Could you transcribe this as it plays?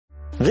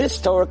This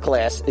Torah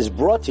class is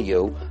brought to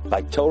you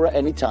by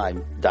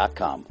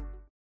TorahAnytime.com.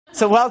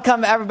 So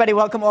welcome everybody,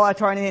 welcome all our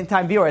Torah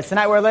Anytime viewers.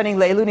 Tonight we're learning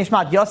Le'ilu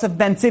Nishmat, Yosef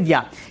ben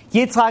Tzivya,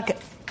 Yitzchak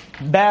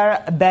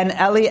ber ben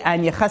Eli,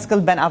 and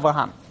Yecheskel ben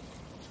Avraham.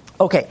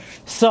 Okay,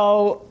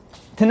 so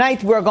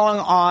tonight we're going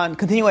on,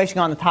 continuation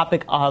on the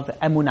topic of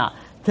Emunah.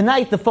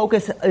 Tonight the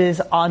focus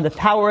is on the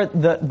power,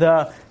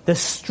 the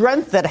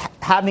strength that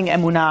having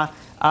Emunah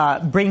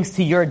brings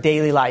to your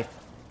daily life.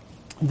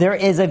 There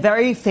is a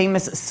very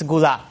famous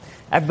segula.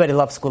 Everybody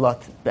loves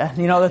segulot.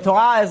 You know, the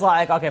Torah is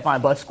like, okay, fine,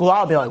 but segula,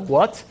 I'll be like,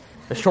 what?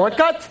 The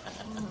shortcut?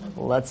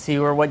 Let's see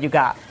what you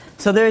got.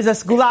 So there is a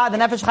segula, the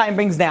Nefesh Chaim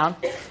brings down,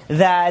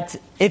 that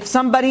if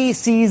somebody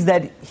sees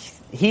that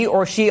he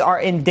or she are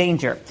in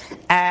danger,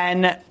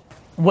 and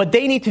what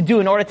they need to do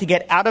in order to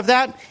get out of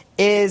that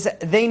is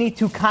they need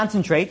to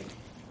concentrate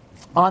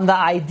on the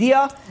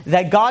idea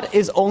that God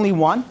is only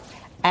one,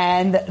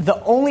 and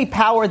the only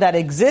power that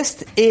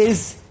exists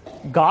is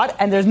God,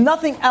 and there's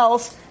nothing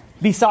else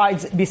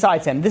besides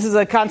Him. This is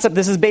a concept,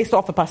 this is based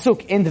off a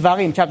pasuk in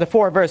Devarim, chapter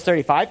 4, verse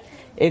 35.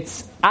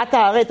 It's, Ata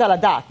haret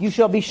aladat, you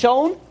shall be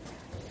shown,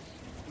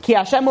 ki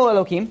Hashem hu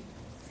Elokim,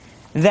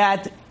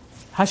 that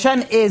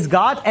Hashem is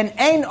God, and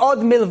ein od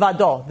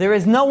milvado, there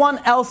is no one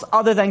else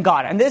other than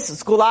God. And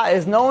this segula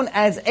is known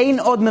as ein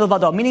od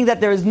milvado, meaning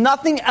that there is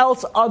nothing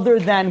else other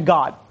than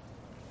God.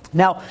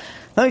 Now,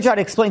 let me try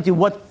to explain to you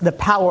what the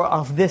power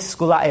of this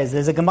segula is.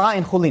 There's a Gemara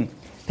in Chulin,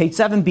 page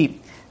 7b,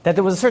 that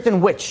there was a certain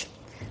witch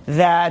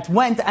that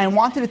went and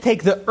wanted to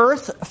take the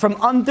earth from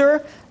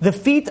under the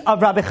feet of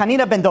Rabbi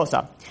Hanina ben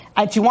Dosa.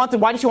 And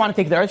why did she want to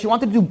take the earth? She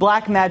wanted to do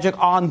black magic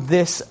on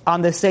this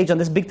stage, on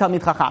this big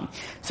Talmid Chacham.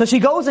 So she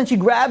goes and she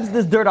grabs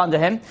this dirt under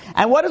him.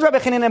 And what does Rabbi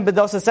Hanina ben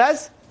Dosa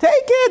says? Take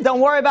it, don't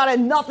worry about it,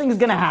 nothing's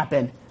going to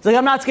happen. It's like,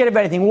 I'm not scared of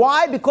anything.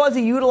 Why? Because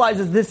he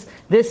utilizes this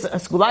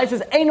segula. He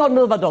says, Ein od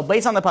milvado,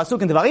 based on the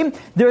pasuk in Devarim,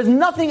 there is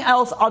nothing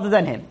else other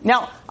than him.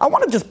 Now, I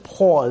want to just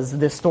pause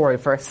this story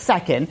for a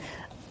second,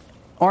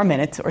 or a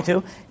minute or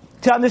two,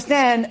 to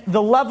understand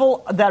the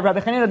level that Rabbi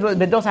Hanina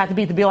ben Dosa had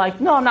to be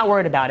like, no, I'm not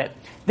worried about it.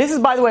 This is,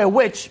 by the way, a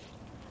witch.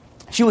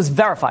 She was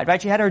verified,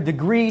 right? She had her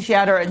degree, she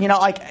had her,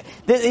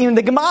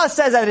 the Gemara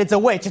says that it's a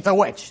witch, it's a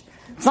witch.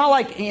 It's not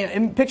like,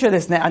 picture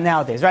this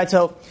nowadays, right?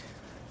 So,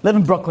 live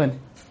in Brooklyn.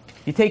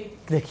 You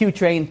take the Q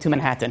train to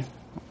Manhattan,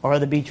 or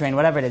the B train,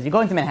 whatever it is. You go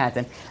into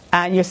Manhattan,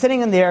 and you're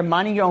sitting in there,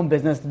 minding your own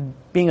business,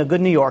 being a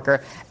good New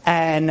Yorker,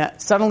 and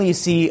suddenly you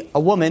see a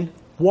woman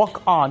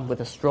walk on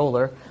with a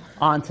stroller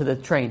onto the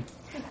train.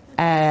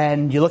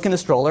 And you look in the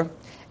stroller,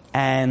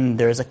 and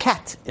there's a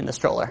cat in the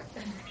stroller.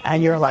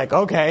 And you're like,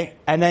 okay.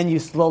 And then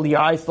your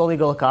eyes slowly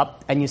go look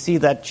up, and you see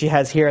that she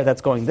has hair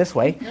that's going this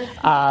way.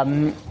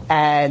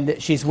 And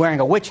she's wearing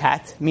a witch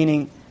hat,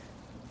 meaning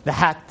the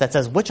hat that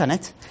says witch on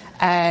it.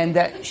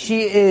 And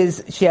she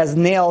has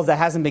nails that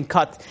hasn't been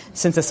cut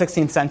since the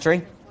 16th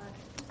century.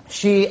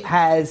 She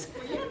has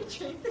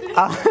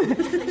a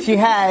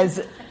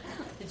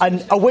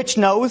witch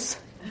nose,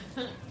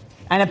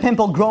 and a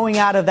pimple growing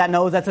out of that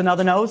nose. That's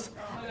another nose.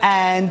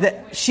 And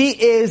she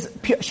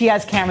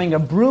has carrying a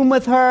broom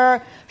with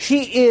her.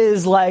 She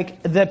is like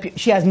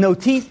she has no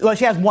teeth. Well,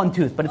 she has one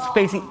tooth, but it's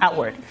facing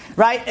outward,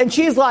 right? And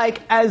she's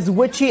like as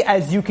witchy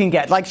as you can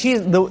get. Like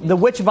the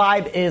witch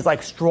vibe is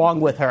like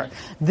strong with her.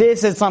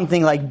 This is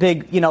something like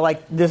big,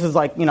 this is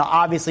like,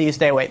 obviously you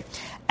stay away.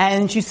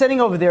 And she's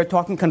sitting over there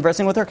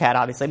conversing with her cat,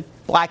 obviously.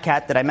 Black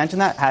cat, did I mention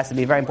that? Has to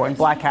be very important.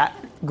 Black cat,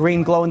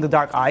 green glow in the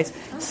dark eyes.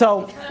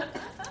 So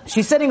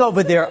she's sitting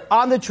over there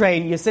on the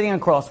train, you're sitting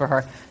across for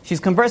her. She's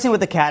conversing with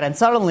the cat, and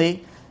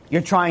suddenly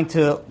you're trying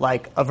to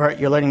avert.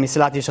 You're learning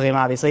Mesilat Yesharim,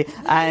 obviously,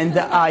 and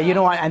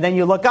and then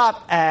you look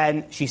up,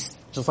 and she's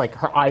just like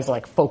her eyes are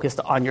like focused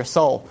on your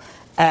soul,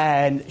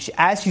 and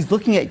as she's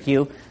looking at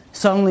you,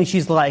 suddenly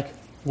she's like,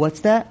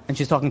 "What's that?" And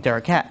she's talking to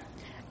her cat,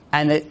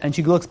 and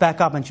she looks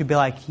back up, and she'll be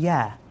like,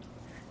 "Yeah,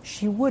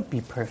 she would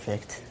be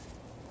perfect,"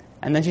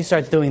 and then she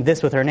starts doing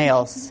this with her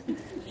nails,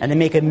 and they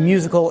make a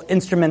musical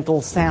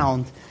instrumental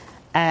sound,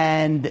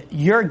 and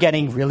you're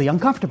getting really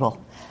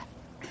uncomfortable.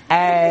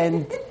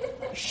 And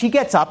she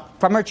gets up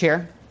from her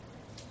chair,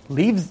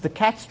 leaves the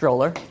cat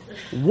stroller,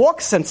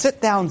 walks and sits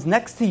down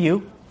next to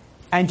you,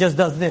 and just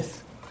does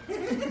this.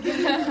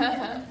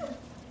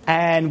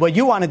 And what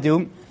you want to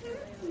do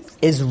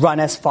is run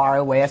as far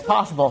away as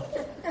possible.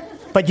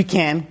 But you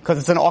can, because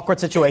it's an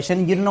awkward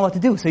situation, you don't know what to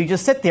do. So you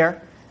just sit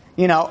there,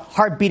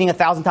 heart beating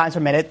 1,000 times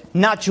per minute,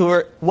 not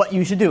sure what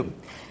you should do.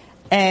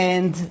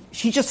 And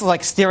she's just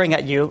like staring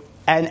at you,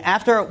 and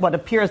after what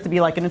appears to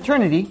be like an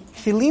eternity,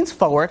 she leans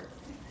forward,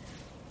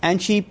 and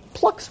she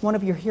plucks one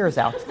of your hairs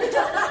out.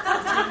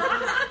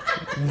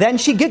 Then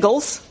she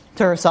giggles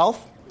to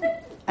herself,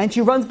 and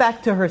she runs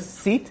back to her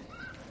seat.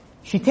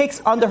 She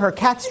takes under her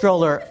cat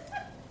stroller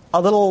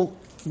a little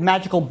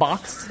magical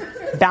box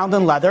bound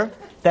in leather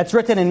that's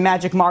written in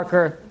magic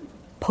marker,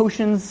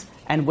 potions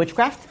and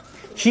witchcraft.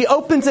 She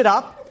opens it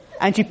up,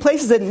 and she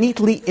places it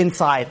neatly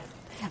inside.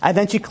 And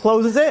then she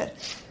closes it,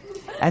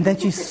 and then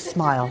she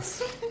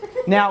smiles.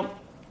 Now,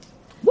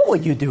 what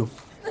would you do?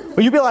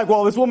 Would you be like,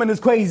 well, this woman is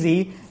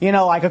crazy,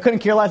 like I couldn't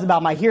care less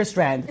about my hair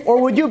strand?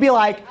 Or would you be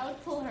like, I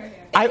would pull her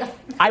hair.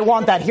 I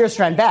want that hair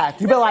strand back?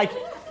 You'd be like,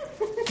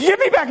 give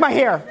me back my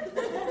hair.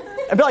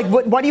 I'd be like,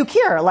 why do you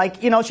care?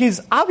 Like,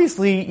 she's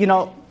obviously,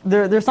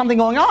 there's something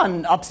going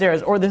on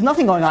upstairs, or there's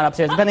nothing going on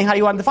upstairs, depending how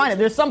you want to define it.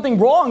 There's something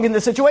wrong in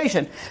the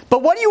situation.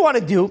 But what do you want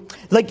to do?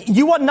 Like,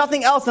 you want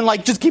nothing else than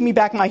like, just give me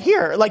back my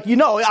hair. Like,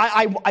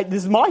 I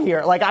this is my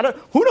hair. Like,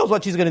 who knows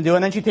what she's going to do?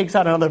 And then she takes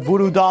out another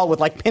voodoo doll with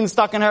like pins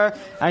stuck in her,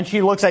 and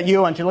she looks at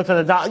you, and she looks at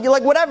the doll. You're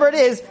like, whatever it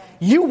is,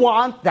 you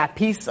want that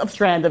piece of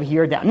strand of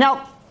hair down.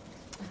 Now,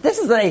 this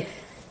is a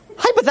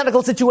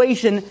hypothetical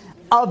situation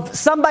of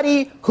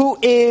somebody who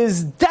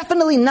is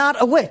definitely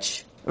not a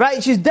witch.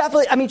 Right? She's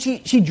definitely,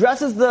 she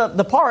dresses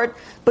the part,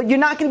 but you're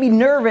not going to be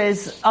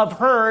nervous of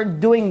her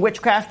doing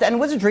witchcraft and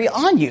wizardry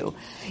on you.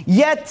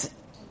 Yet,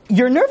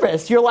 you're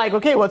nervous. You're like,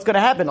 okay, what's going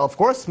to happen? Of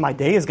course, my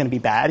day is going to be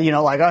bad.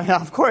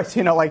 Of course,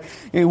 like,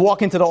 you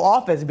walk into the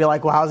office and be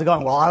like, well, how's it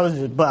going? Well, I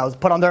was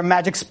put under a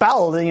magic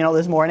spell,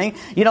 this morning.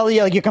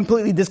 You're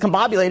completely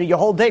discombobulated your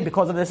whole day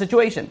because of this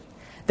situation.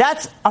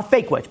 That's a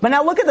fake witch. But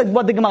now look at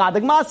what the Gemara.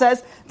 The Gemara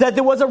says that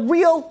there was a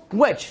real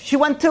witch. She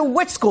went to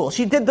witch school.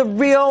 She did the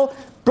real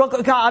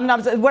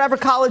whatever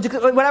college,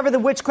 whatever the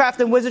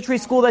witchcraft and wizardry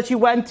school that she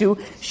went to,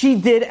 she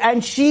did,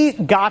 and she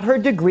got her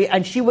degree,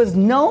 and she was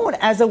known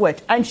as a witch.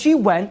 And she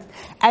went,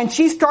 and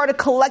she started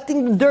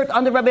collecting the dirt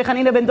under Rabbi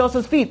Hanina ben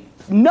Dosa's feet,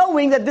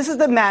 knowing that this is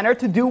the manner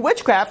to do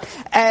witchcraft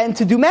and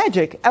to do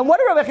magic. And what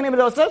did Rabbi Hanina ben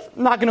Dosa say?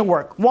 Not going to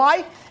work.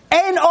 Why?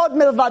 Ein od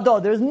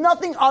milvado. There's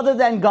nothing other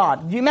than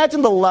God. Do you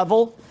imagine the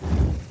level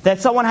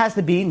that someone has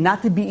to be,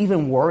 not to be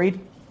even worried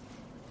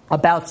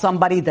about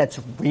somebody that's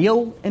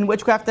real in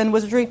witchcraft and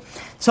wizardry?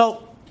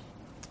 So,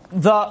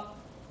 the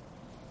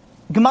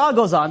Gemara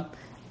goes on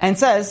and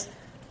says,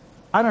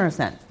 I don't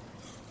understand.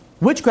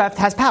 Witchcraft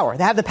has power.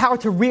 They have the power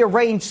to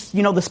rearrange,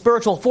 the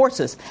spiritual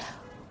forces.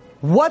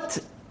 What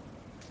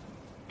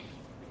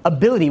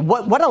ability,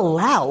 what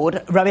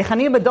allowed Rabbi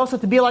Hanina ben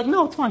Dosa to be like,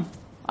 no, it's fine.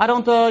 I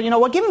don't,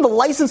 what gave him the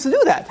license to do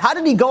that? How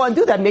did he go and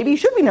do that? Maybe he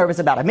should be nervous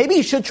about it. Maybe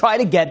he should try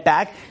to get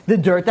back the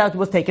dirt that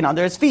was taken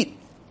under his feet.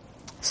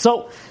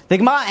 So, the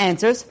Gemara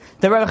answers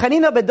that Rabbi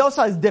Hanina ben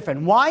Dosa is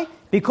different. Why?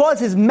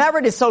 Because his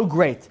merit is so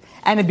great.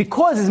 And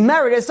because his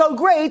merit is so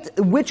great,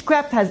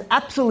 witchcraft has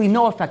absolutely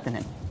no effect on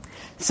him.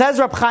 Says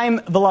Rab Chaim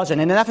Volozhin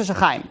in the Nefesh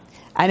HaChaim.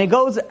 And he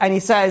goes and he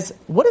says,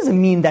 what does it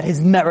mean that his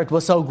merit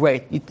was so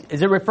great?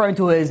 Is it referring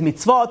to his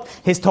mitzvot,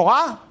 his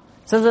Torah?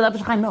 Says the Nefesh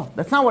HaChaim, no,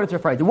 that's not what it's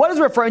referring to. What is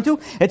it referring to?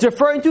 It's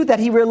referring to that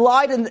he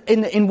relied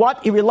in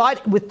what? He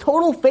relied with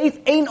total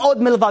faith, ein od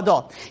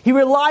milvado. He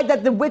relied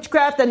that the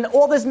witchcraft and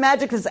all this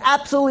magic has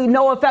absolutely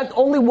no effect.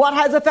 Only what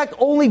has effect?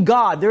 Only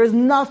God. There is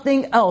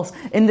nothing else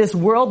in this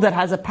world that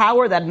has a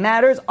power that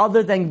matters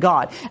other than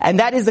God. And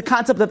that is the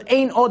concept of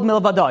ein od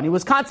milvado. And he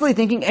was constantly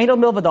thinking ein od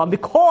milvado. And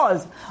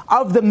because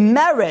of the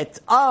merit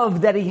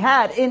of that he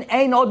had in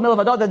ein od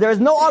milvado, that there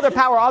is no other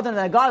power other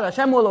than God,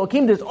 Hashem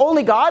Elohim, there's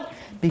only God.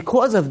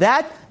 Because of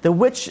that, the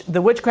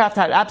witchcraft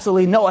had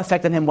absolutely no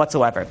effect on him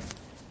whatsoever.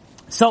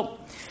 So,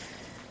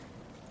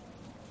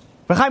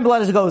 Reb Chaim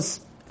Volozhin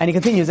goes, and he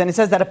continues, and he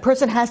says that a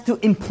person has to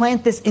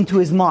implant this into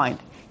his mind.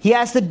 He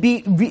has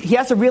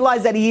to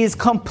realize that he is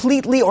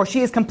completely, or she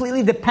is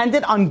completely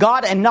dependent on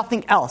God and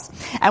nothing else.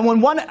 And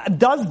when one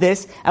does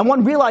this, and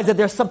one realizes that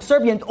they're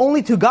subservient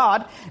only to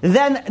God,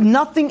 then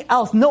nothing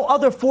else, no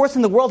other force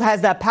in the world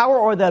has that power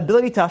or the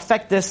ability to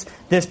affect this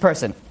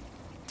person.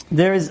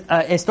 There is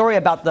a story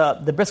about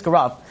the Brisker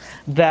Rav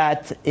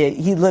that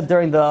he lived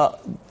during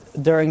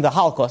the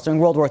Holocaust, during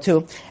World War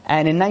II,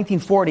 and in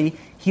 1940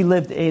 he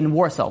lived in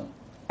Warsaw.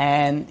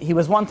 And he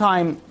was one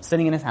time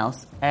sitting in his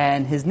house,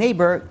 and his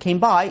neighbor came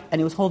by, and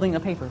he was holding a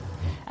paper.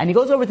 And he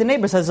goes over to the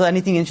neighbor and says,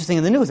 anything interesting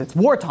in the news? It's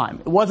wartime.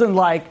 It wasn't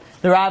like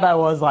the rabbi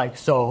was like,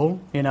 so,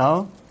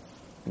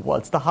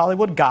 what's the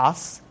Hollywood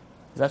gossip?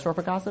 Is that short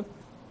for gossip?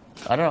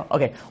 I don't know.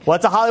 Okay,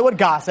 what's a Hollywood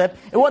gossip?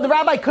 Well, the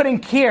rabbi couldn't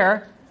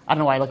care. I don't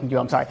know why I looked at you.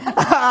 I'm sorry.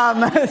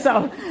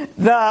 So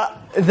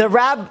the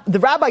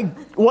rabbi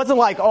wasn't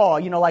like,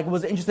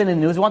 was interested in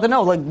the news. He wanted to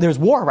know, there's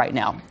war right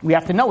now. We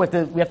have to know.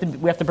 We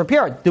have to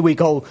prepare. Do we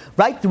go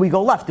right? Do we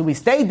go left? Do we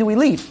stay? Do we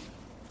leave?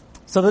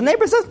 So the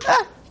neighbor says,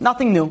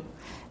 nothing new.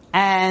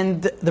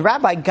 And the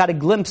rabbi got a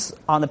glimpse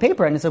on the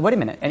paper and he said, wait a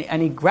minute.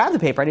 And he grabbed the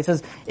paper and he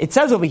says, it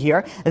says over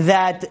here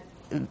that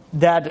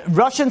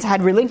Russians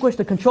had relinquished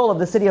the control of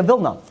the city of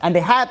Vilna, and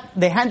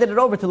they handed it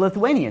over to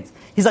Lithuanians.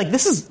 He's like,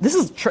 this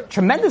is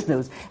tremendous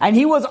news, and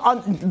he was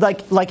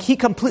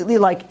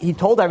he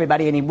told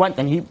everybody, and he went,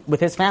 and he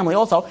with his family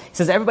also. He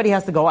says everybody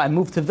has to go and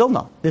move to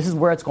Vilna. This is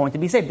where it's going to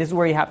be safe. This is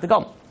where you have to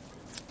go.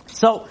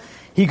 So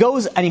he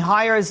goes and he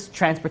hires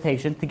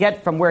transportation to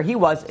get from where he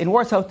was in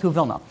Warsaw to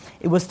Vilna.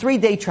 It was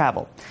 3-day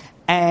travel,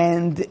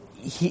 and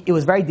it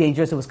was very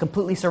dangerous. It was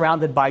completely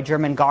surrounded by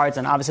German guards,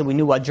 and obviously we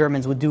knew what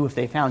Germans would do if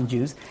they found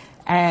Jews.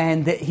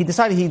 And he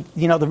decided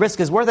the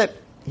risk is worth it.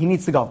 He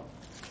needs to go.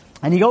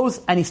 And he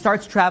goes and he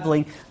starts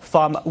traveling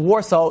from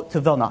Warsaw to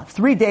Vilna.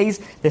 3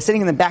 days, they're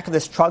sitting in the back of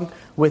this truck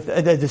with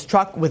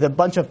a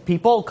bunch of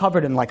people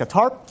covered in like a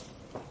tarp.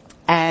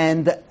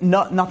 And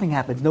nothing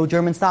happens. No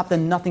Germans stopped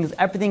them.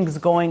 Everything is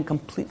going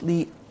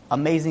completely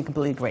amazing,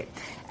 completely great.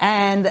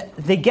 And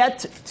they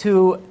get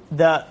to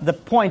the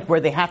point where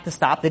they have to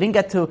stop. They didn't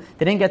get to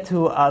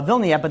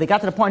Vilna yet, but they got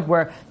to the point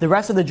where the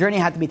rest of the journey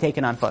had to be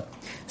taken on foot.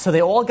 So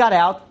they all got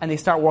out and they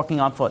start walking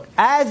on foot.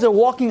 As they're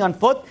walking on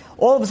foot,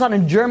 all of a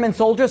sudden German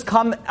soldiers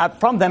come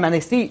from them and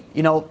they see,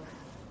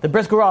 the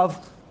Brisker Rav,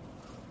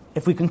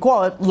 if we can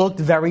call it, looked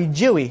very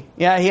Jewy.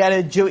 Yeah, he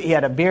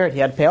had a beard, he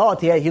had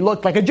peot, he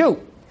looked like a Jew.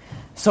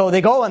 So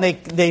they go and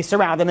they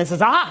surround him and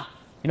says,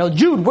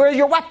 Jude, where's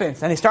your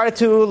weapons? And they started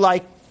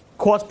to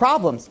cause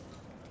problems.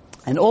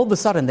 And all of a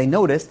sudden they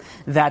noticed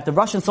that the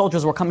Russian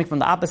soldiers were coming from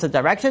the opposite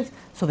directions,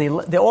 so they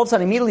all of a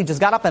sudden immediately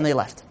just got up and they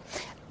left.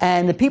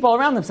 And the people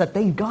around them said,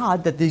 thank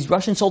God that these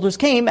Russian soldiers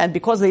came, and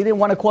because they didn't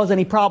want to cause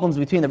any problems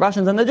between the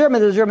Russians and the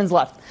Germans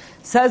left.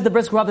 Says the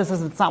Brisker Rav,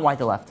 says it's not why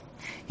they left.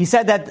 He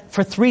said that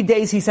for 3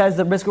 days,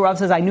 the Brisker Rav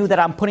says, I knew that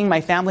I'm putting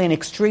my family in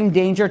extreme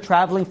danger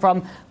traveling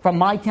from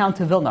my town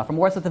to Vilna, from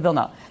Warsaw to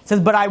Vilna. He says,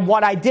 but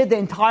what I did the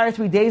entire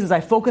 3 days is I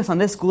focused on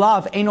this gula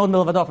of Ein Od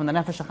Milvado from the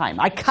Nefesh HaChaim.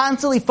 I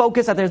constantly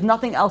focused that there's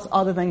nothing else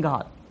other than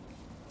God.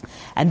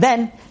 And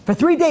then, for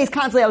 3 days,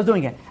 constantly I was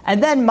doing it.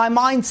 And then my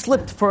mind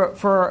slipped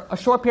for a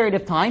short period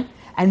of time.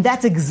 And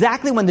that's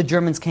exactly when the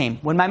Germans came,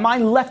 when my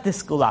mind left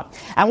this skula.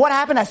 And what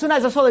happened, as soon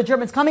as I saw the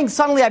Germans coming,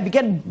 suddenly I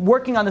began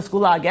working on the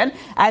skula again.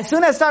 As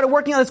soon as I started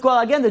working on the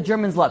skula again, the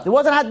Germans left. It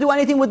wasn't had to do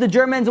anything with the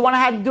Germans, it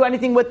wasn't had to do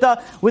anything with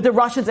the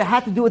Russians, it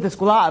had to do with the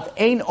skula of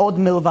Ein Od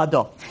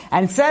Milvado.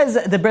 And says,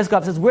 the Brisker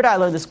Rav says, where did I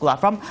learn this skula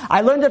from?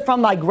 I learned it from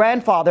my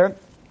grandfather,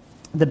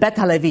 the Bet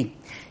HaLevi.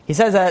 He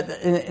says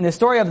in the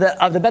story of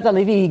the Bet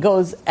HaLevi, he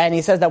goes and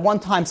he says that one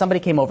time somebody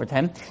came over to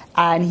him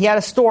and he had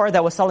a store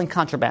that was selling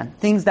contraband,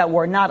 things that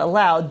were not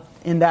allowed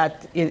in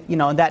that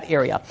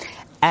area.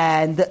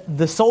 And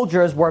the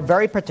soldiers were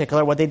very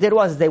particular. What they did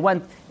was they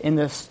went in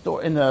the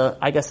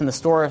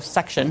store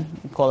section,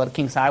 call it a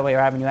King's Highway or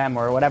Avenue M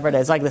or whatever it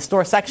is, like the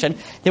store section.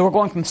 They were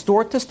going from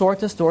store to store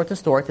to store to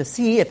store to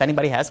see if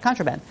anybody has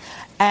contraband.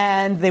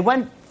 And they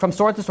went from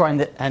store to store,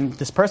 and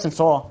this person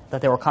saw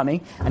that they were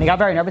coming, and he got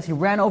very nervous. He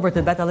ran over to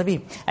the Bet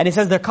HaLevi, and he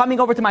says, they're coming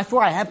over to my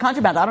store. I have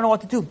contraband. I don't know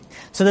what to do.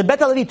 So the Bet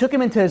HaLevi took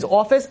him into his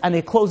office, and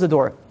they closed the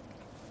door.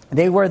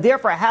 They were there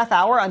for a half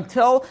hour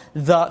until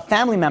the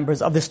family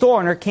members of the store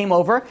owner came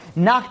over,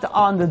 knocked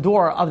on the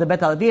door of the Bet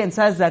HaLevi, and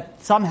says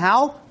that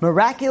somehow,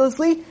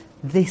 miraculously,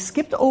 they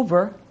skipped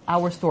over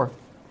our store.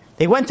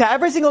 They went to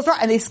every single store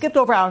and they skipped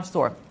over our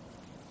store.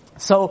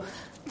 So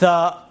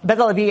the Bet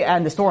HaLevi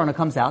and the store owner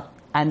comes out,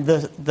 and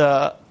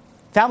the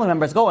family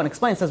members go and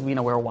explain, says, we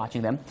were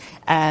watching them.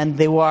 And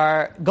they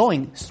were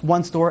going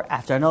one store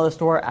after another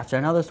store, after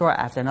another store,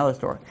 after another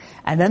store.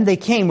 And then they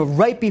came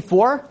right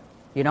before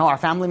our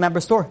family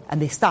member's store,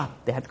 and they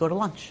stopped. They had to go to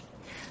lunch.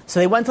 So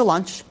they went to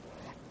lunch,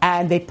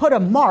 and they put a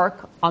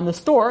mark on the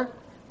store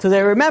so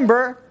they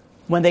remember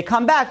when they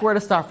come back where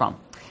to start from.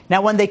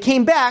 Now, when they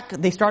came back,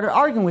 they started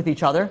arguing with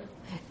each other.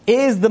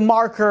 Is the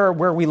marker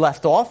where we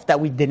left off, that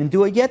we didn't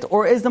do it yet,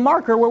 or is the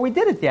marker where we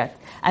did it yet?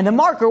 And the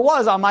marker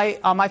was on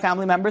my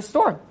family member's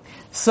store.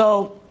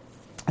 So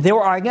they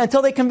were arguing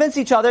until they convinced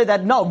each other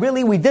that, no,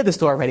 really, we did the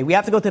store already. We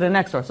have to go to the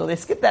next store. So they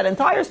skipped that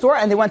entire store,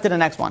 and they went to the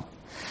next one.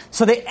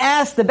 So they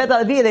asked the Bet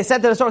HaLevi, they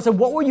said to the store, said,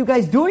 what were you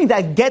guys doing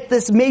that get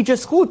this major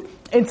scoot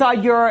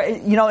inside your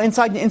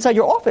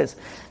office?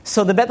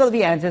 So the Bet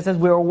HaLevi answers, says,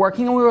 we were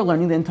working and we were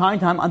learning the entire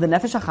time on the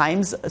Nefesh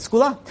HaChaim's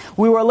skula.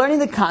 We were learning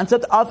the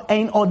concept of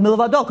Ein Od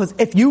Milvado, because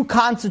if you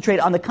concentrate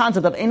on the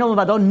concept of Ein Od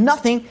Milvado,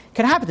 nothing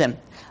can happen to him.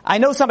 I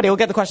know somebody, we'll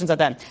get the questions at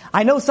the end.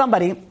 I know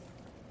somebody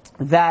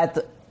that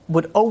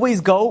would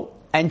always go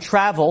and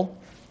travel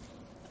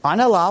on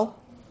halal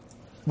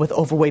with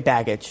overweight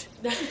baggage.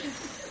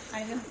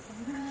 I know.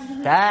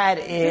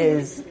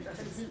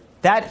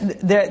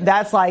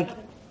 That's like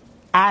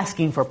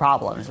asking for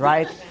problems,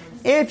 right?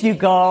 If you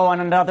go on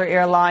another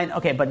airline,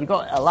 okay, but you go,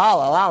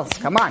 halal,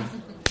 come on.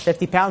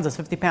 50 pounds is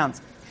 50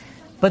 pounds.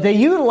 But they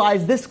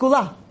utilize this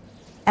skula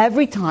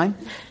every time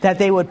that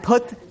they would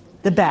put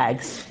the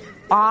bags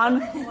on.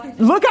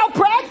 Look how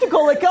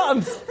practical it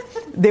comes.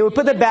 They would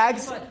put the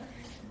bags,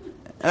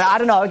 I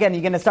don't know, again,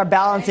 you're going to start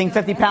balancing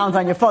 50 pounds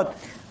on your foot.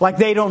 Like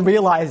they don't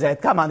realize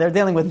it. Come on, they're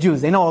dealing with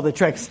Jews. They know all the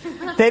tricks.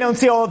 They don't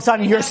see all of a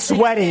sudden you're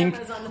sweating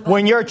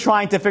when you're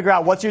trying to figure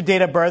out what's your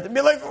date of birth. And be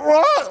like,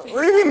 what?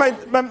 What do you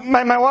mean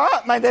my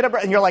what? My date of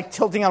birth? And you're like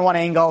tilting on one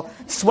angle,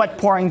 sweat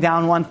pouring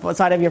down one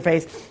side of your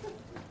face.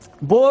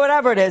 But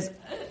whatever it is,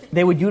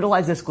 they would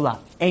utilize this skula.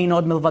 Ein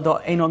Od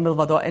Milvado, Ein Od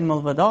Milvado, Ein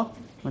Milvado.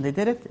 When they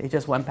did it, it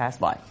just went past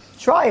by.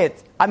 Try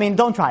it. I mean,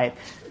 don't try it.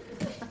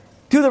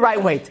 Do the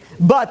right weight.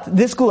 But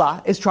this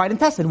skula is tried and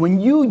tested. When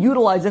you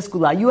utilize this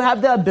skula, you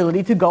have the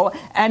ability to go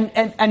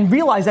and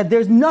realize that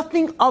there's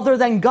nothing other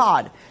than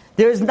God.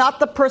 There's not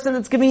the person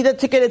that's giving you the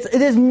ticket.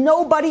 It is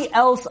nobody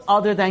else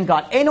other than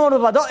God. Ein Od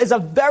Milvado is a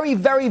very,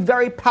 very,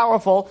 very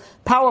powerful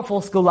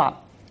skula.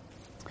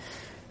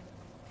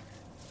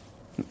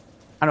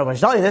 I don't know if I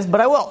should tell you this, but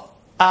I will.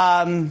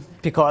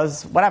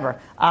 Because, whatever.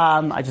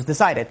 I just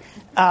decided.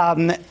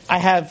 I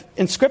have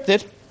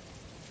inscripted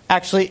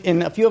actually,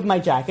 in a few of my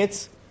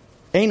jackets,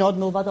 Ein Od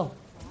Milvado.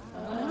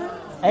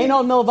 Ein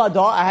Od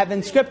Milvado, I have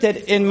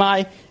inscripted in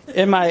my,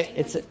 Ein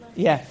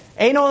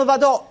Od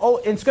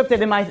Milvado,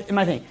 inscripted in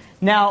my thing.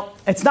 Now,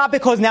 it's not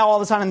because now all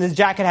of a sudden this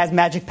jacket has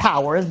magic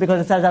powers,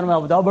 because it says Ein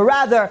Od Milvado, but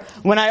rather,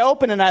 when I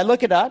open it and I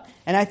look it up,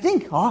 and I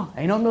think,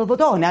 Ein Od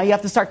Milvado. Now you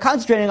have to start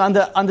concentrating on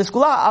the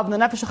skula of the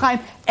Nefesh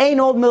HaChaim, Ein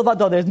Od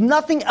Milvado. There's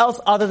nothing else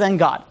other than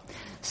God.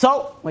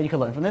 So, what you can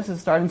learn from this is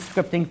start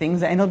inscripting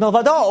things, Ein Od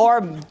Milvado,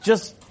 or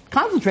just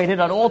concentrate it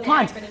at all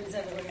times.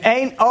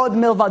 Ein Od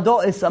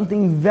Milvado is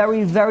something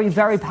very, very,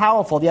 very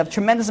powerful. You have a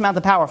tremendous amount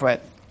of power for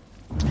it.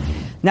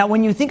 Now,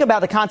 when you think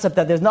about the concept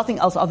that there's nothing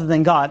else other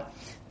than God,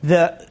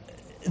 the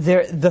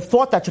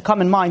thought that should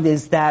come in mind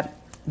is that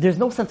there's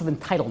no sense of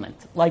entitlement.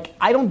 Like,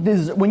 I don't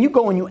deserve, when you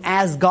go and you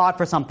ask God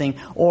for something,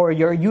 or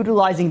you're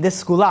utilizing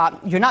this skula,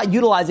 you're not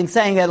utilizing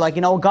saying that, like,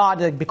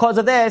 God, because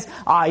of this,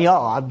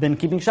 I've been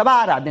keeping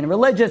Shabbat, I've been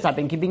religious, I've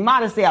been keeping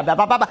modesty, blah,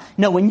 blah, blah, blah.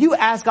 No, when you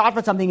ask God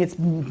for something,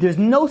 there's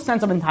no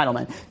sense of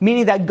entitlement.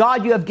 Meaning that,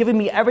 God, you have given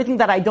me everything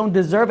that I don't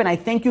deserve, and I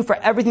thank you for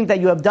everything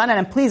that you have done,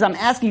 and please, I'm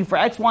asking you for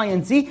X, Y,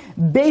 and Z,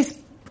 based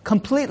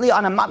completely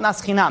on a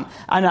matnas chinam,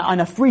 on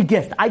a free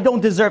gift. I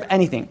don't deserve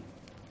anything.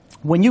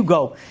 When you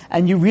go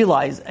and you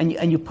realize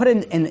and you put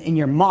in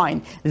your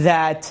mind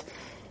that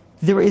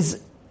there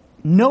is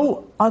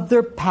no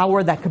other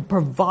power that could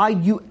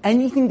provide you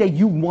anything that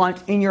you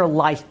want in your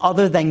life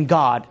other than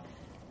God,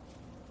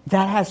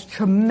 that has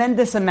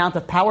tremendous amount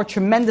of power,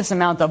 tremendous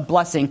amount of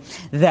blessing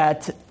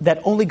that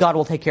only God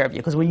will take care of you.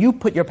 Because when you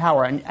put your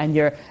power and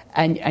your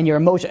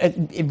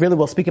emotion, it really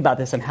will speak about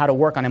this and how to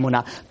work on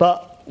emunah.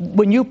 But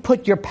when you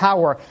put your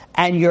power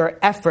and your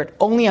effort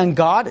only on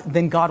God,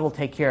 then God will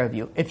take care of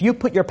you. If you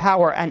put your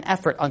power and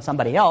effort on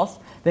somebody else,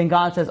 then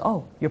God says,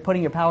 you're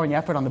putting your power and your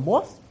effort on the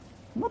boss?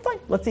 Well, fine.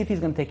 Let's see if he's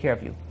going to take care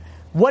of you.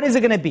 What is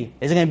it going to be?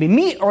 Is it going to be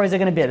me, or is it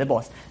going to be the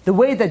boss? The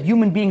way that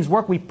human beings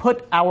work, we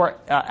put our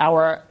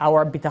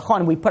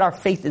bitachon, we put our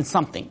faith in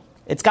something.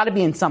 It's got to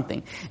be in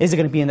something. Is it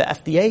going to be in the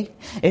FDA?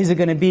 Is it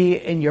going to be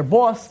in your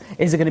boss?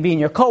 Is it going to be in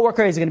your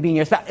coworker? Is it going to be in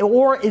your spouse?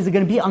 Or is it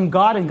going to be on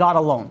God and God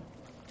alone?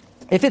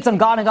 If it's on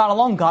God and God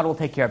alone, God will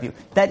take care of you.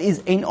 That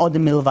is Ein Od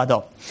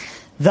Milvado.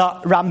 The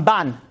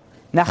Ramban,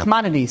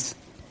 Nachmanides,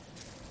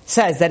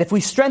 says that if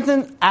we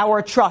strengthen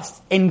our trust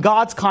in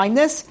God's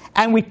kindness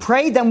and we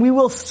pray, then we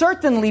will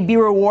certainly be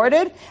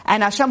rewarded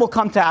and Hashem will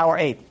come to our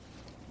aid.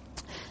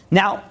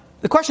 Now,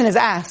 the question is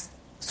asked,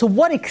 so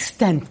what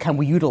extent can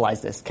we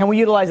utilize this? Can we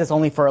utilize this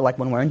only for like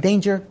when we're in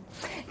danger?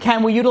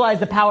 Can we utilize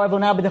the power of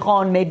Emunah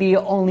B'Tachon maybe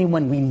only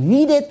when we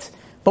need it?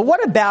 But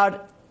what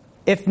about,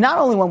 if not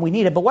only when we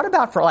need it, but what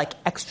about for like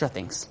extra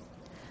things?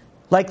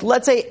 Like,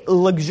 let's say,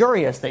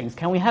 luxurious things.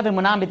 Can we have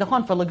Emunah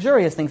B'Tachon for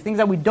luxurious things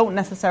that we don't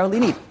necessarily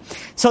need?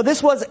 So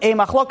this was a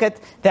machloket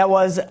that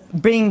was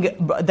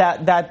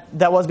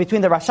that was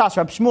between the Rashash,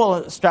 Rabbi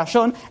Shmuel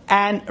Strashon,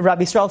 and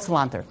Rabbi Yisrael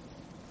Salanter.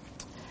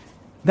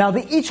 Now,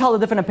 they each held a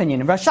different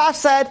opinion. Rashash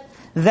said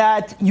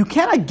that you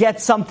cannot get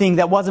something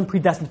that wasn't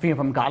predestined for you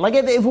from God. Like,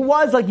 if it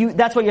was like you,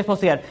 that's what you're supposed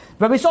to get.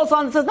 Rabbi Yisrael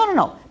Salanter says,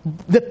 no.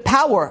 The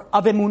power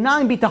of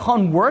Emunah and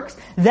Bitachon works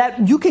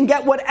that you can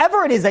get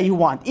whatever it is that you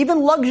want.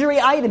 Even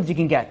luxury items you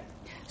can get.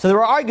 So they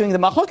were arguing the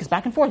machlokes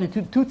back and forth, the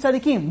two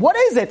tzaddikim. What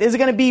is it? Is it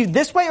going to be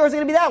this way or is it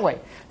going to be that way?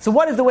 So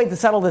what is the way to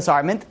settle this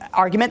argument?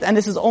 And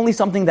this is only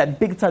something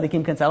that big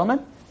tzaddikim can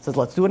settle. Says,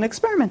 let's do an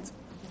experiment.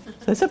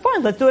 So they said,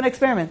 fine, let's do an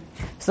experiment.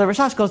 So the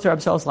Rashash goes to Rabbi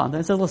Yisrael Salanter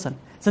and says, listen,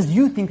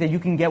 you think that you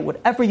can get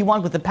whatever you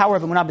want with the power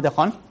of Emunah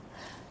B'Tachon.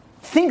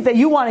 Think that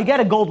you want to get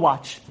a gold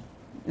watch.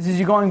 This is,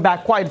 you're going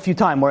back quite a few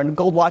times, where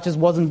gold watches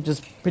wasn't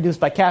just produced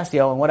by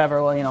Casio and whatever,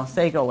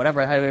 Seiko,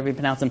 whatever, however you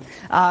pronounce them.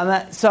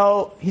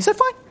 So he said,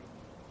 fine,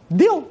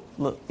 deal,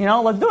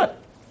 let's do it.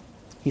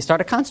 He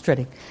started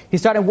concentrating. He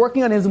started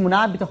working on his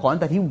Emunah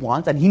B'Tachon that he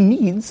wants, and he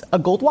needs a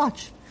gold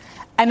watch.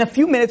 And a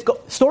few minutes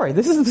story.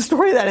 This is the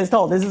story that is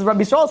told. This is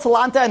Rabbi Yisrael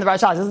Salanter and the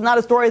Rashash. This is not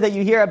a story that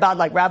you hear about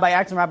like Rabbi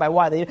X and Rabbi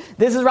Y.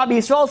 This is Rabbi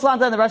Yisrael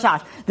Salanter and the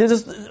Rashash.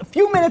 There's a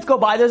few minutes go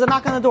by, there's a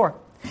knock on the door.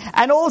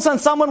 And all of a sudden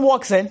someone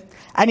walks in,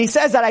 and he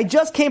says that I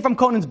just came from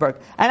Konigsberg,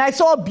 and I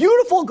saw a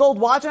beautiful gold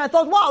watch, and I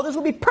thought, wow, this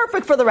will be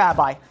perfect for the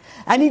rabbi.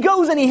 And he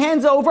goes and he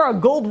hands over a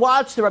gold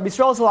watch to Rabbi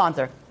Yisrael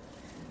Salanter.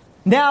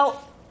 Now,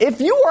 if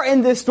you were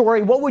in this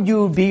story, what would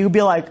you be? You'd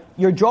be like,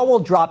 your jaw will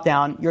drop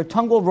down, your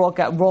tongue will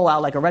roll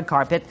out like a red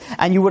carpet,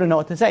 and you wouldn't know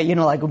what to say. It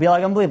would be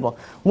like unbelievable.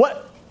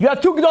 What? You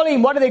have two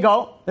gedolim, what do they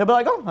go? They'll be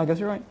like, I guess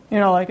you're right.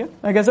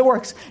 I guess it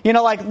works.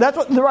 That's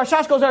what the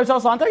Rashash goes to Rabbi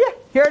Salanter. Yeah,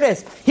 here it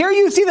is. Here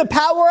you see the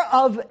power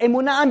of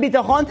Emunah and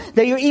Bitachon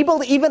that you're able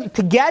to even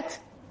to get.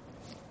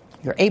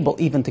 You're able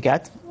even to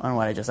get. I don't know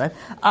what I just said.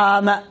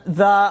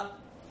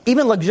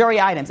 Even luxury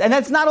items. And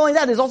that's not only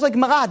that, there's also the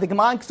Gemara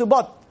in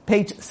Ksubot.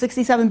 Page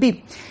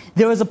 67b.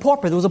 There was a poor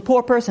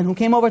person who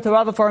came over to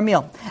Rabbi for a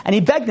meal. And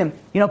he begged him,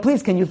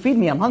 please, can you feed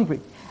me? I'm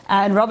hungry.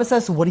 And Rabbi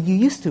says, what are you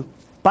used to?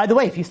 By the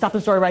way, if you stop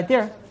the story right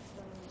there,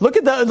 look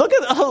at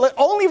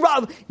only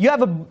Rabbi. You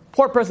have a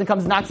poor person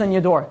comes, knocks on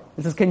your door,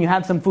 and says, can you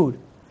have some food?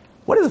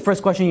 What is the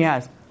first question you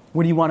ask?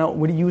 What do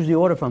you usually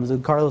order from? Is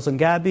it Carlos and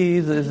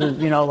Gabby's? Is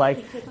it,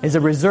 is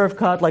it reserve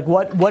cut? Like,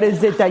 what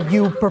is it that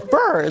you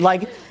prefer?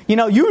 Like,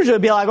 usually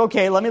it'd be like,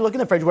 okay, let me look in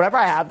the fridge, whatever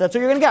I have, that's what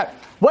you're going to get.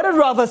 What did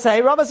Rava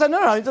say? Rava said,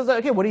 no. He says,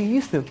 okay, what are you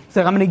used to? He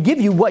said, I'm going to give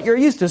you what you're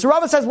used to. So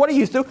Rava says, what are you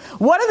used to?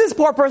 What did this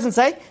poor person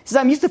say? He says,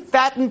 I'm used to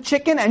fattened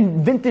chicken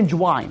and vintage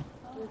wine.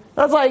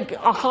 That's like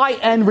a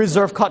high-end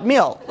reserve cut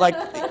meal.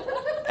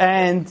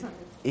 And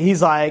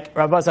he's like,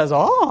 Rava says,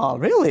 oh,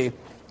 really?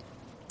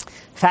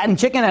 Fattened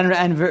chicken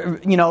and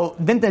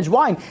vintage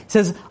wine. He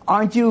says,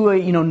 aren't you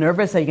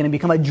nervous that you're going to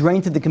become a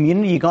drain to the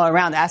community? You go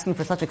around asking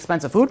for such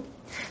expensive food.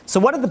 So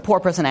what did the poor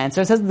person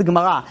answer? It says the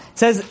Gemara. He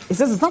says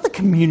it's not the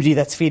community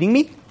that's feeding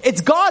me.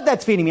 It's God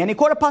that's feeding me. And he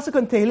quoted a pasuk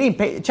in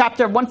Tehillim,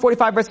 chapter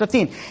 145, verse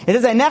 15.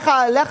 It says,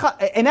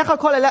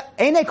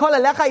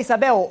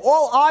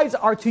 all eyes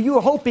are to you,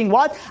 hoping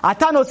what?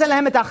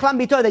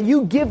 That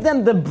you give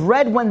them the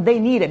bread when they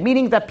need it.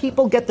 Meaning that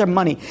people get their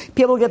money,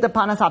 people get their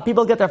panasah,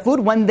 people get their food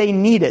when they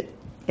need it.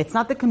 It's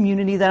not the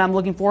community that I'm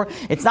looking for.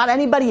 It's not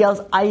anybody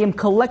else. I am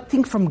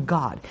collecting from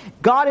God.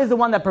 God is the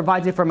one that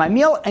provides me for my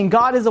meal, and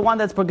God is the one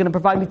that's going to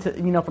provide me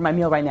for my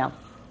meal right now.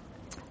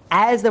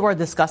 As they were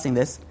discussing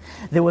this,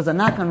 there was a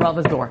knock on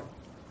Rava's door.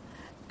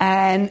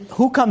 And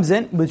who comes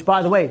in? Which,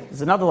 by the way,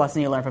 is another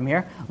lesson you learn from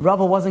here.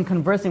 Rava wasn't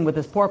conversing with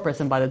this poor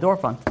person by the door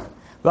front.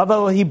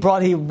 Rava, he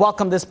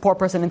welcomed this poor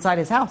person inside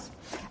his house.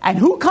 And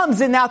who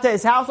comes in now to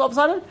his house all of a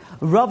sudden?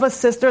 Rava's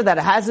sister that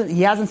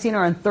he hasn't seen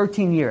her in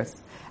 13 years.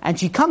 And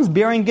she comes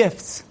bearing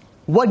gifts.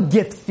 What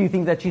gifts do you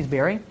think that she's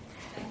bearing?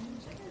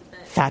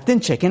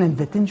 Fattened chicken and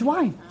vintage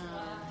wine.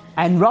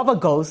 And Rava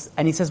goes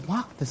and he says,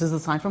 wow, this is a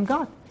sign from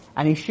God.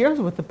 And he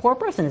shares with the poor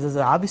person. He says,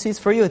 obviously it's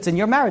for you, it's in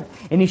your marriage.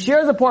 And he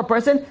shares the poor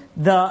person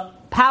the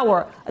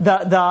power,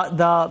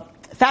 the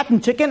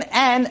fattened chicken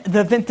and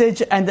the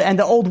vintage and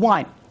the old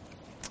wine.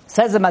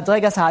 Says the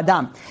Madregas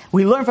Ha'adam.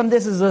 We learn from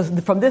this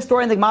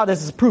story in the Gemara,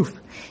 this is proof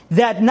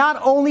that not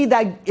only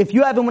that if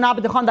you have emunah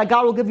b'tachon, that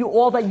God will give you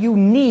all that you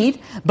need,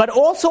 but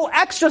also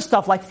extra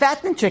stuff like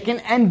fattened chicken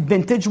and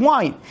vintage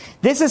wine.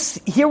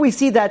 Here we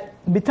see that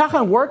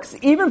bitachon works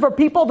even for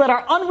people that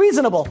are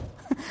unreasonable,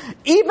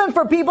 even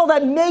for people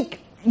that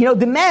make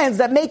demands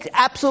that make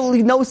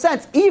absolutely no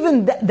sense.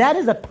 Even that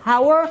is the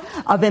power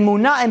of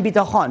emunah and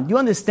bitachon. Do you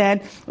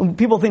understand?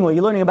 People think, well,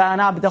 you're learning about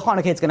emunah bitachon,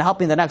 okay, it's going to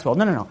help you in the next world.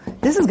 No.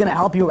 This is going to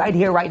help you right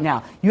here, right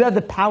now. You have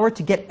the power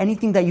to get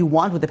anything that you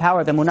want with the power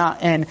of emunah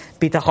and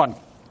bitachon.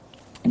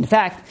 In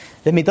fact,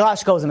 the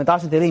Midrash goes, the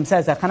Midrash Tehillim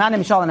says that Hananiah,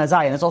 Mishael, and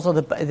Azariah, and it's also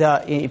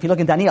if you look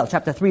in Daniel,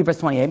 chapter 3, verse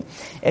 28,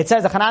 it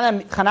says that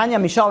Hananiah,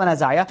 Mishael, and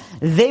Azariah,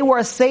 they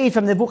were saved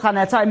from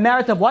Nebuchadnezzar,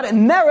 merit of what?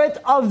 Merit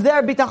of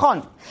their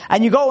bitachon.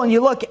 And you go and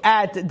you look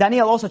at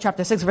Daniel, also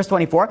chapter 6, verse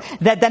 24,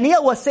 that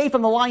Daniel was saved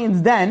from the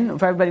lion's den,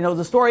 if everybody knows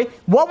the story.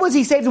 What was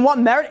he saved in what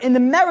merit? In the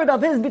merit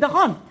of his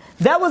bitachon.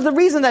 That was the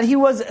reason that he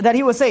was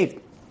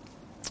saved.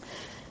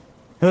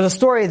 There was a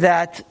story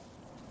that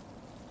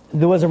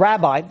there was a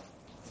rabbi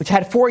which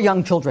had 4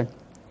 young children.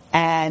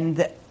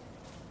 And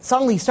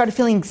suddenly he started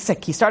feeling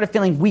sick. He started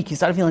feeling weak. He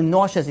started feeling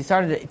nauseous. He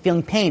started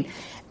feeling pain.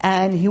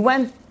 And he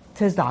went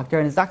to his doctor,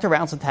 and his doctor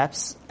ran some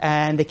tests.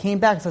 And they came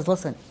back and says,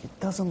 listen, it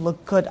doesn't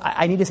look good.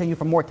 I need to send you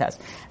for more tests.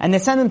 And they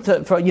sent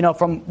him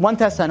from one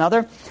test to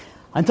another,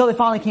 until they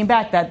finally came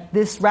back that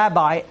this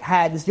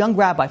young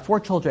rabbi, 4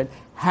 children,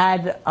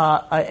 had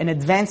an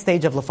advanced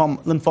stage of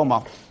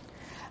lymphoma.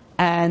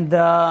 And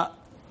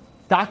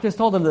doctors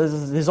told him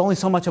there's only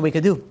so much that we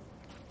could do.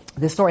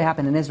 This story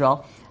happened in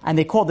Israel, and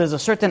there's a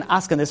certain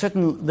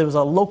askan, there was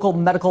a local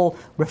medical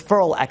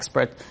referral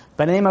expert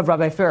by the name of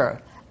Rabbi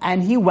Führer.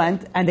 And he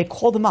went, and they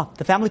called him up.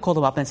 The family called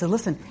him up and said,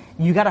 listen,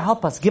 you gotta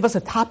help us. Give us the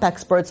top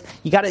experts.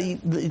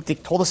 They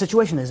told the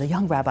situation. There's a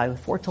young rabbi with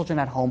 4 children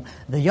at home,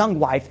 the young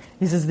wife.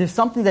 He says, there's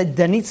something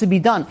that needs to be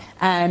done.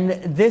 And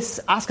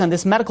this askan,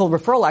 this medical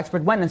referral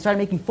expert, went and started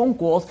making phone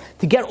calls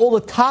to get all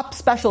the top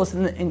specialists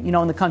in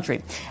the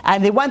country.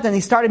 And they went and they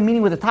started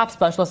meeting with the top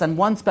specialists, and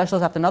one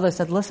specialist after another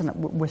said, listen,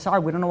 we're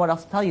sorry, we don't know what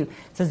else to tell you. He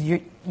says, your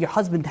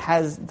husband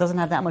doesn't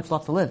have that much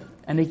left to live.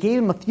 And they gave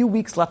him a few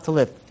weeks left to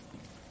live.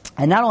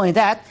 And not only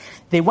that,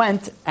 they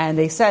went and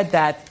they said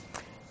that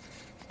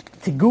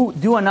to go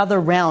do another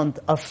round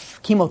of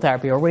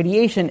chemotherapy or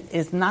radiation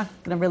is not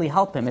going to really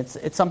help him.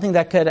 It's something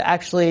that could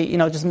actually,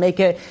 just make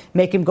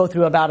him go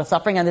through a bout of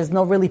suffering, and there's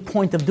no really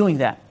point of doing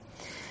that.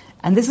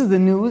 And this is the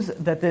news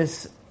that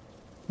this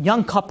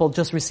young couple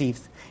just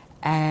received.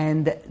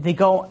 And they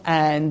go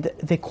and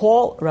they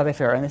call Rabbi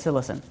Führer and they say,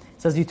 listen,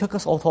 he says, you took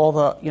us all to all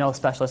the,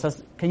 specialists. He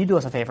says, can you do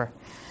us a favor?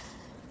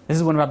 This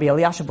is when Rabbi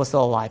Eliashiv was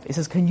still alive. He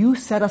says, can you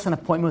set us an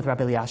appointment with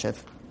Rabbi Eliashiv?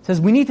 He says,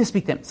 we need to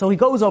speak to him. So he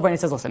goes over and he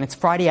says, listen, it's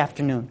Friday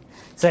afternoon.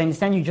 So I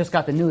understand you just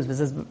got the news, but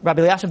says,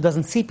 Rabbi Eliashiv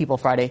doesn't see people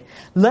Friday.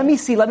 Let me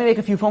make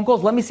a few phone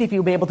calls. Let me see if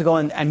he'll be able to go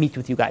and meet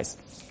with you guys.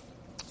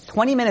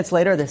 20 minutes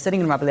later, they're sitting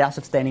in Rabbi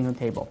Eliashiv's dining room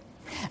table.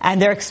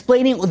 And they're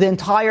explaining the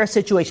entire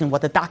situation,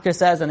 what the doctor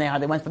says, and how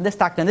they went from this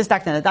doctor and this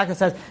doctor, and the doctor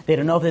says they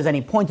don't know if there's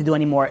any point to do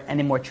any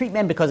more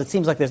treatment because it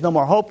seems like there's no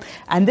more hope.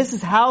 And this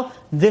is how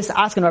this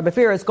Askin Rabbi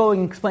Fira is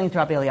going and explaining to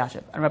Rabbi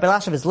Elyashiv. And Rabbi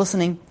Elyashiv is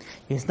listening,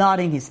 he's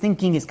nodding, he's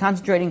thinking, he's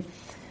concentrating.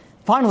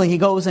 Finally, he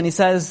goes and he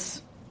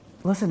says,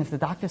 listen, if the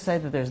doctor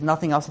said that there's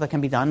nothing else that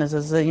can be done,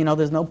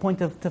 there's no point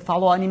to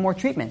follow any more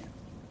treatment.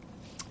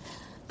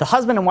 The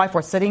husband and wife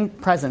were sitting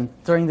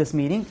present during this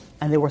meeting,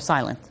 and they were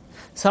silent.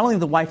 Suddenly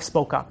the wife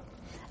spoke up,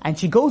 and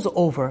she goes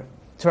over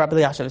to Rabbi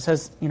Elyashiv and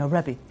says,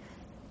 Rebbe,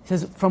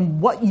 says, from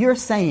what you're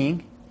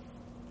saying,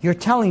 you're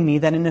telling me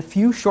that in a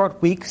few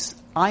short weeks,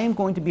 I am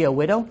going to be a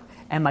widow,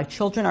 and my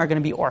children are going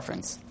to be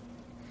orphans.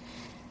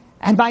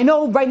 And I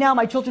know right now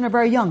my children are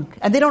very young,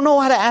 and they don't know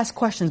how to ask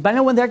questions, but I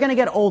know when they're going to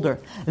get older,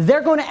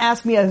 they're going to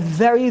ask me a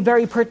very,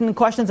 very pertinent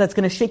question that's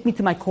going to shake me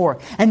to my core.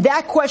 And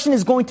that question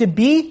is going to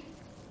be,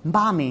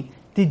 Mommy,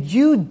 did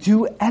you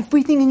do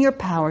everything in your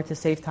power to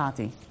save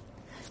Tati?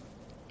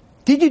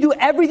 Did you do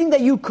everything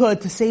that you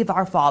could to save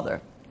our father?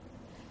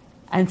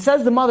 And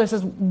says the mother,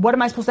 says, what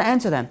am I supposed to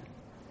answer them?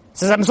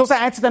 Says, I'm supposed to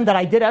answer them that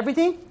I did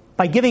everything?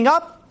 By giving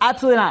up?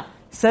 Absolutely not.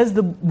 Says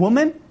the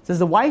woman, says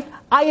the wife,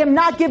 I am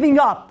not giving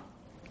up.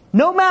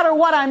 No matter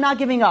what, I'm not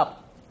giving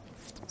up.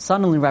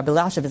 Suddenly, Rabbi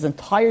Elyashiv, his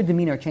entire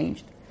demeanor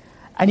changed.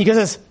 And he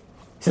says,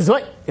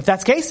 what? If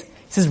that's the case?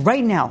 He says,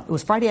 right now, it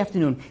was Friday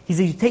afternoon, he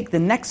says, you take the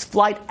next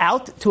flight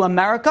out to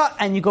America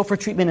and you go for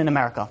treatment in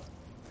America.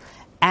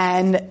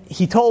 And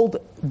he told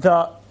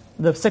the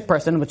sick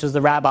person, which is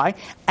the rabbi,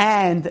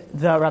 and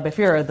the Rabbi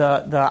Fira,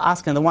 the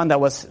Askin, the one that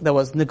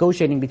was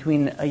negotiating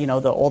between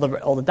all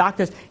the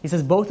doctors. He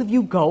says, both of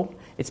you go.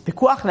 It's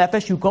pikuach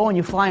nefesh. You go and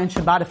you fly on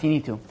Shabbat if you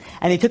need to.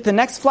 And they took the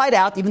next flight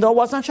out, even though it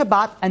wasn't on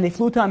Shabbat, and they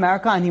flew to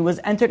America. And he was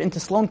entered into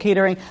Sloan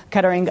Kettering,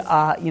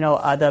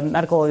 the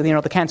medical,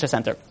 the cancer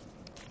center.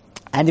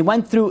 And he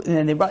went through,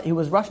 and he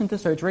was rushed into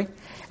surgery.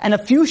 And a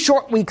few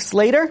short weeks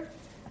later,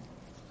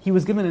 he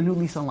was given a new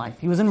lease on life.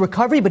 He was in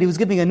recovery, but he was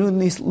given a new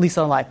lease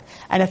on life.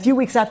 And a few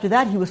weeks after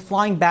that, he was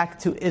flying back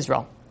to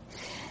Israel.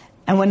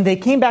 And when they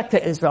came back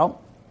to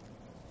Israel,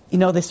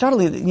 they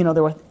started,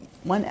 there were,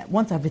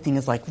 once everything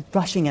is like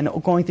rushing and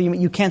going through,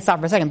 you can't stop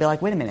for a second and be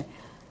like, wait a minute.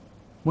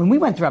 When we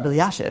went to Rabbi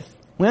Elyashiv,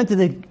 we went to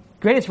the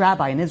greatest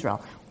rabbi in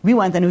Israel. We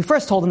went and we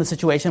first told him the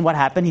situation, what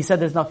happened. He said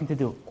there's nothing to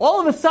do.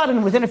 All of a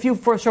sudden, within a few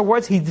short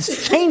words, he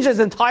just changed his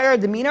entire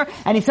demeanor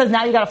and he says,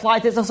 now you got to fly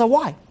to Israel. So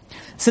why?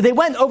 So they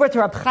went over to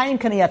Reb Chaim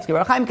Kanievsky.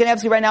 Reb Chaim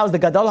Kanievsky right now is the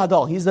Gadol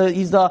Hadol. He's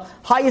the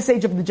highest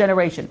age of the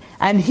generation.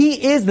 And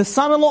he is the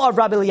son-in-law of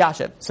Rabbi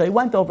Elyashiv. So he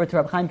went over to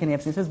Reb Chaim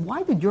Kanievsky and says,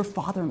 why did your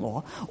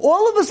father-in-law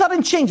all of a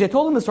sudden change? I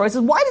told him the story. He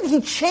says, why did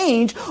he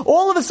change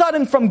all of a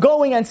sudden from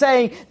going and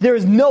saying there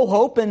is no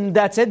hope and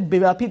that's it,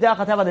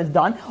 is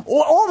done,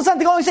 or all of a sudden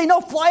to go and say,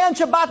 no, fly on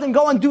Shabbat and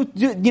go and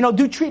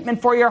do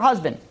treatment for your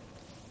husband?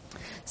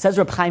 Says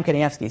Reb Chaim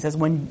Kanievsky, he says,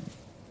 when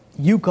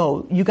you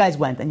guys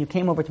went and you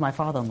came over to my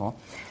father-in-law,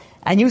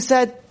 and you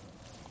said,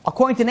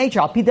 according to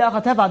nature,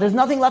 there's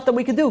nothing left that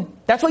we can do.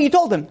 That's what you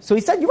told him. So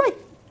he said, you're right.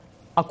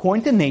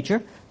 According to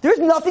nature, there's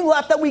nothing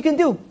left that we can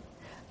do.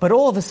 But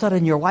all of a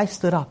sudden, your wife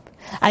stood up.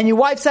 And your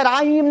wife said,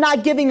 I am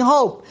not giving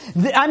hope.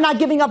 I'm not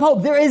giving up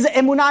hope. There is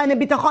emunah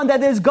and bitachon, that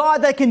there's God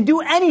that can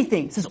do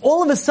anything. It says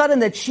all of a sudden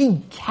that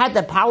she had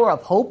the power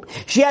of hope.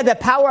 She had the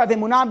power of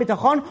emunah and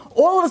bitachon.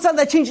 All of a sudden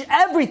that changed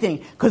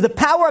everything. Because the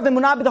power of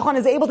emunah and bitachon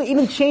is able to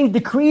even change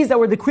decrees that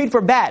were decreed for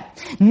bad.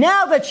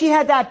 Now that she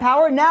had that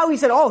power, now he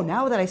said,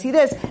 now that I see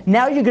this,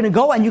 now you're going to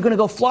go and you're going to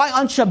go fly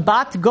on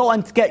Shabbat to go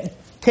and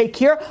take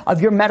care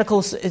of your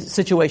medical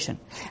situation.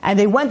 And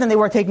they went and they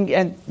were taking,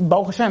 and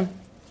Baruch Hashem,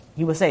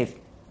 he was saved.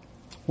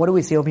 What do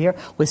we see over here?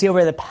 We see over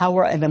here the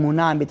power of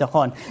emunah and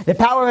bitachon. The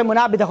power of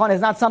emunah and bitachon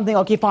is not something,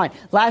 okay, fine.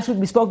 Last week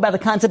we spoke about the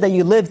concept that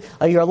you lived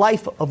your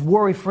life of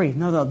worry-free.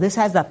 No. This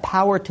has the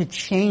power to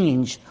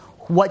change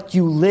what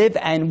you live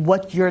and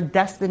what your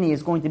destiny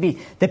is going to be.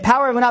 The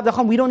power of emunah and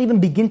bitachon, we don't even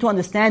begin to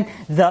understand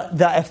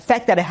the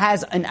effect that it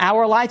has in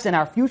our lives and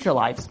our future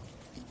lives.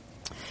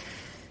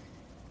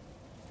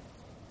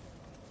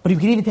 But you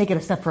can even take it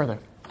a step further.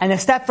 And a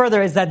step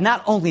further is that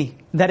not only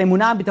that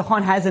emunah and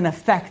bitachon has an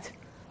effect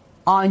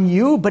on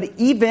you, but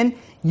even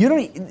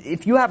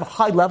if you have a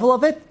high level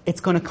of it,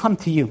 it's going to come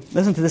to you.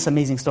 Listen to this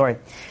amazing story.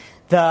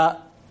 The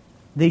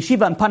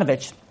yeshiva in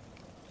Panovich,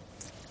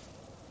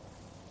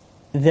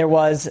 there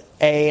was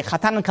a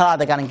chatan and kala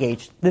that got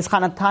engaged. This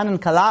chatan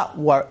and kala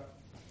were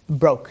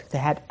broke.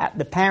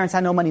 The parents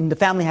had no money, the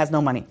family has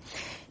no money.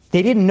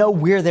 They didn't know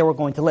where they were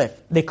going to live.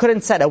 They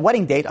couldn't set a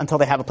wedding date until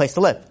they have a place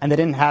to live. And they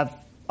didn't have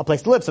a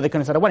place to live, so they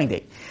couldn't set a wedding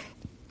date.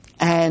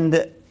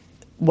 And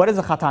what is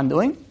the chatan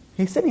doing?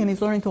 He's sitting and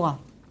he's learning Torah.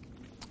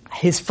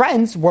 His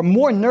friends were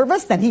more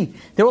nervous than he.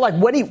 They were like,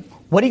 what are you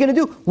going to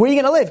do? Where are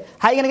you going to live?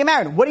 How are you going to get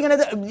married? What are you going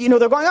to do?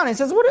 They're going on. He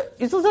says,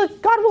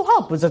 God will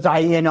help. He says,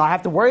 I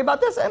have to worry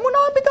about this. And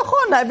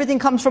everything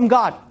comes from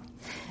God.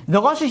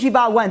 The Rosh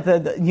Yeshiva went,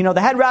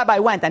 the head rabbi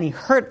went, and he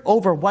heard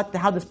over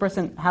how this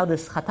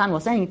Chatan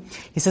was saying.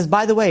 He says,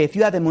 by the way, if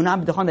you have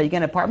emunah b'tachon that you get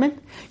an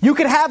apartment, you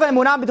could have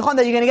emunah b'tachon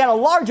that you're going to get a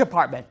large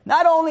apartment.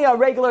 Not only a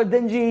regular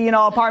dingy,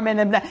 apartment,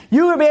 and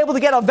you would be able to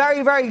get a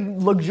very, very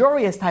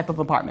luxurious type of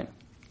apartment.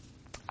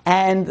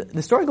 And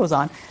the story goes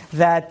on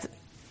that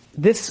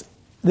this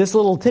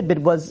little tidbit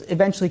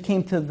eventually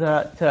came to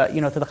the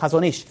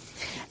Chazon Ish.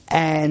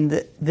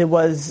 And there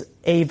was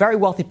a very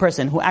wealthy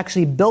person who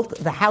actually built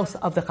the house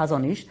of the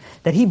Chazon Ish,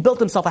 that he built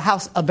himself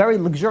a very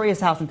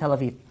luxurious house in Tel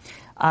Aviv.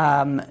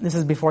 This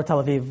is before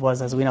Tel Aviv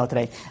was as we know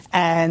today.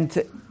 And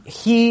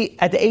he,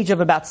 at the age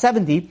of about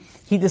 70,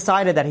 he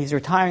decided that he's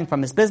retiring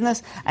from his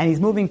business and he's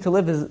moving to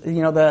live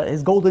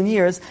his golden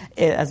years,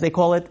 as they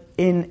call it,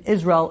 in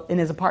Israel, in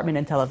his apartment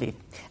in Tel Aviv.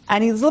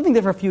 And he was living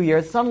there for a few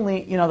years.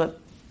 Suddenly, the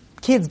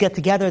kids get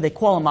together, they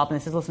call him up and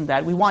they say, listen,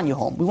 Dad, we want you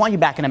home. We want you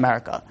back in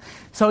America.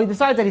 So he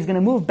decides that he's going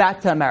to move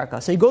back to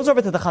America. So he goes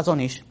over to the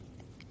Chazon Ish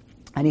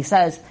and he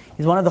says,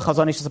 he's one of the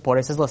Chazon Ish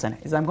supporters, he says, listen,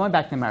 I'm going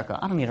back to America.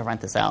 I don't need to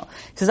rent this out.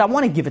 He says, I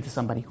want to give it to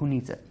somebody who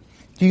needs it.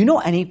 Do you know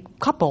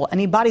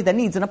anybody that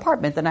needs an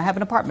apartment? Then I have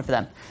an apartment for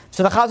them.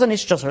 So the Chazon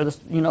Ish just heard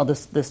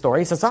this story.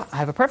 He says, I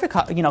have a perfect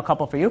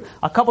couple for you.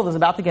 A couple that's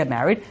about to get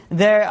married.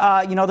 They're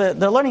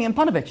learning in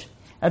Panovich.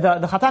 The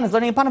Chatan is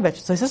learning in Panovich.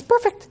 So he says,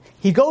 perfect.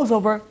 He goes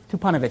over to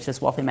Panovich, this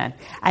wealthy man.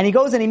 And he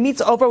goes and he meets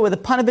over with the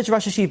Panovich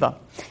Rosh Yeshiva.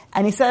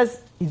 And he says,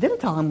 he didn't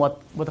tell him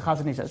what the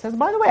Chazon Ish says. He says,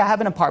 by the way, I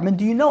have an apartment.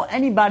 Do you know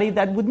anybody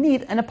that would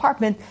need an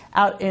apartment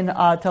out in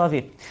Tel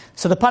Aviv?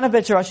 So the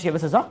Panovich Rosh Yeshiva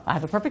says, I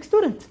have a perfect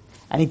student.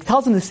 And he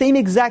tells him the same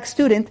exact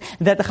student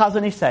that the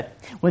Chazon Ish said.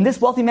 When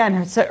this wealthy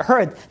man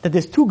heard that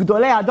there's two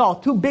Gdolei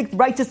Adal, two big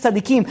righteous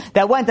tzaddikim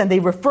that went and they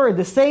referred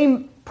the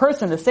same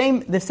person, the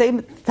same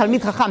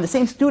Talmid Chacham, the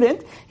same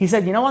student, he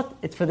said, you know what?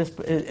 It's for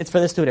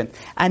this student.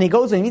 And he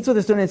goes and he meets with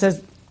the student and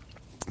says,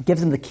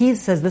 gives him the keys,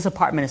 says, this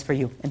apartment is for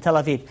you in Tel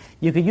Aviv.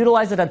 You could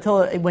utilize it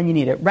until when you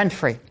need it,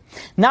 rent-free.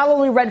 Not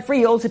only rent-free,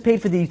 he also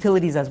paid for the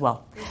utilities as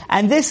well.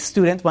 And this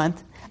student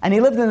went, and he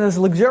lived in this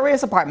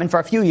luxurious apartment for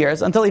a few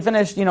years until he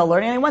finished,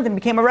 learning, and he went and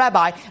became a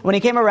rabbi. When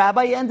he became a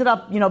rabbi, he ended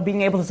up,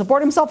 being able to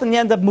support himself, and he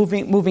ended up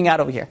moving out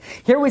over here.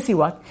 Here we see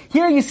what?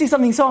 Here you see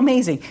something so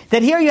amazing.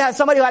 That here you have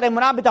somebody who had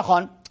emunah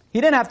b'tachon.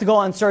 He didn't have to go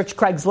and search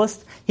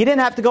Craigslist. He didn't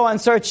have to go and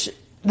search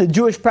the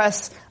Jewish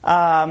press,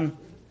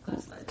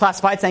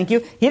 classifieds, thank you.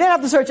 He didn't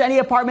have to search any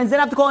apartments,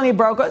 didn't have to call any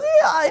brokers.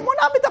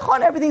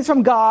 Everything's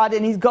from God,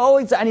 and he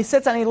goes and he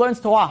sits and he learns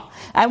Torah.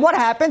 And what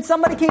happened?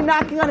 Somebody came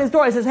knocking on his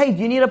door. He says, hey,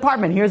 do you need an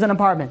apartment? Here's an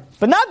apartment.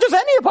 But not just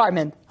any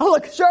apartment. A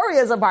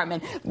luxurious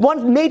apartment.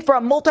 One made for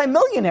a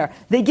multimillionaire.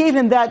 They gave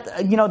him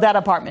that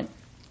apartment.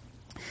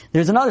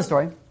 There's another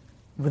story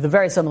with a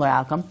very similar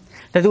outcome.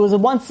 That there was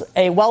once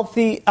a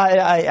wealthy,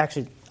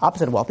 actually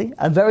opposite of wealthy,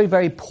 a very,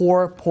 very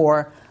poor,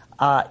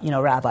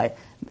 rabbi.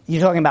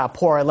 You're talking about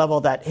poor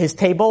level that his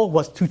table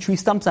was 2 tree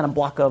stumps and a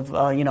block of,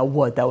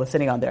 wood that was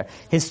sitting on there.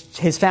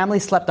 His family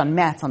slept on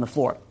mats on the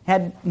floor.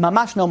 Had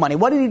mamash no money.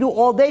 What did he do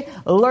all day?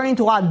 Learning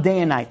Torah day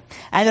and night.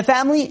 And the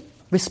family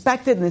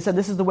respected, and they said,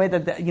 this is the way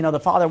that the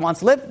father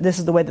wants to live. This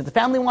is the way that the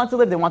family wants to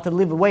live. They want to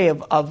live a way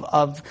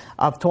of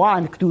Torah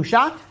and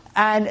Kedusha.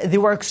 And they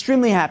were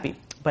extremely happy.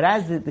 But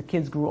as the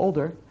kids grew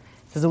older,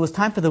 it says it was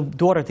time for the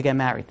daughter to get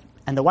married.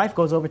 And the wife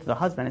goes over to the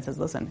husband and says,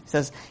 listen, he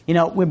says,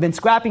 we've been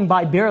scrapping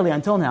by barely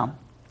until now.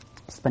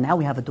 But now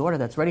we have a daughter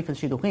that's ready for the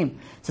Shidduchim.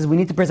 Says we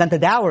need to present a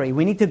dowry.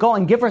 We need to go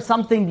and give her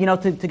something,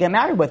 to get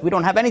married with. We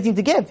don't have anything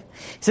to give. He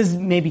says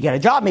maybe get a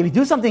job, maybe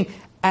do something.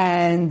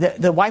 And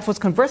the wife was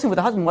conversing with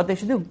the husband what they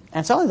should do.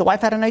 And suddenly the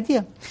wife had an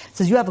idea.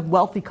 Says you have a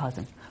wealthy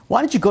cousin.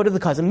 Why don't you go to the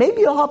cousin?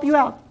 Maybe he'll help you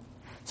out.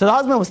 So the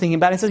husband was thinking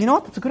about it. He says, you know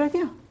what? That's a good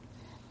idea.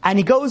 And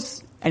he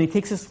goes and he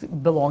takes his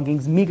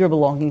belongings, meager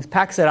belongings,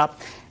 packs it up,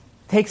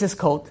 takes his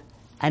coat,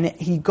 and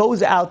he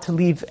goes out to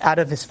leave out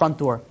of his front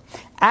door.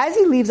 As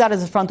he leaves out of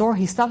his front door,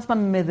 he stops by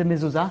the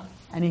mezuzah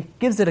and he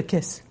gives it a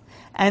kiss.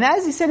 And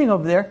as he's sitting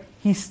over there,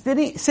 he's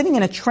sitting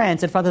in a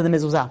trance in front of the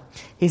mezuzah.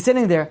 He's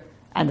sitting there,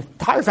 and the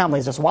entire family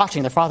is just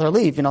watching their father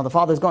leave. The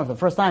father's going for the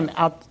first time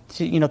out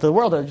to the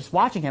world. They're just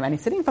watching him, and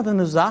he's sitting in front of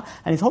the mezuzah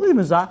and he's holding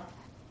the mezuzah.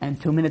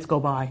 And 2 minutes go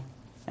by.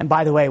 And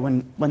by the way,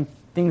 when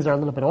things are a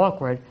little bit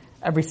awkward,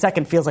 every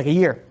second feels like a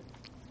year.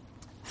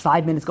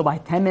 5 minutes go by,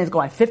 10 minutes go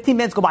by, 15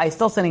 minutes go by, he's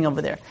still sitting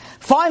over there.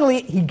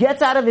 Finally, he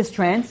gets out of his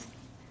trance,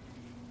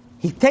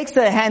 he takes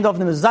the hand off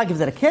the mezuzah, gives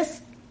it a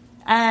kiss,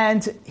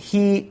 and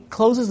he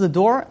closes the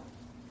door,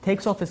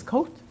 takes off his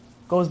coat,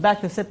 goes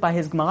back to sit by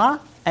his Gemara,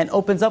 and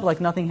opens up like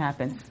nothing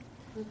happened.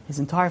 His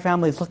entire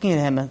family is looking at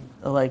him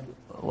like,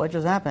 what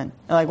just happened?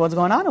 Like, what's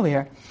going on over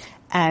here?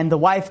 And the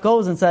wife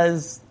goes and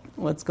says,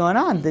 what's going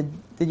on? Did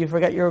you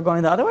forget you were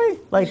going the other way?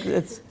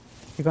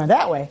 You're going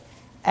that way.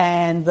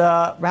 And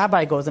the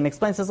rabbi goes and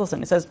explains, says, listen,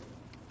 he says,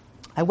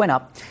 I went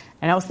up,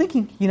 and I was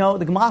thinking,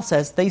 the Gemara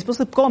says that you're supposed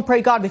to go and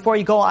pray God before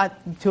you go out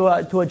to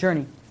a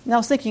journey. And I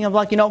was thinking of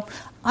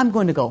I'm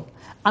going to go.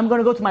 I'm going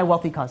to go to my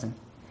wealthy cousin.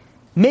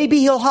 Maybe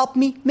he'll help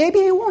me, maybe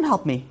he won't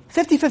help me.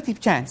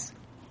 50-50 chance.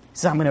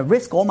 says, I'm going to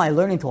risk all my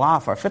learning Torah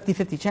for a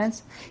 50-50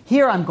 chance.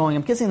 Here I'm going,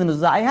 I'm kissing the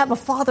mezuzah. I have a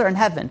Father in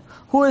heaven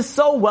who is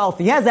so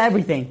wealthy. He has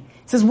everything.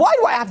 He says, why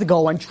do I have to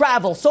go and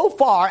travel so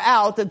far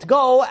out to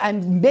go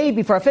and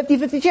maybe for a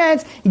 50-50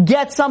 chance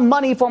get some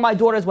money for my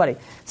daughter's wedding?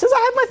 He says, I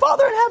have my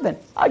Father in heaven.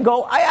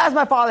 I ask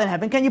my Father in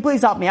heaven, can you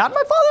please help me out?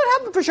 My Father in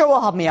heaven for sure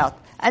will help me out.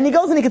 And he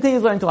goes and he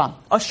continues learning Torah.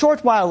 A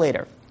short while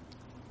later,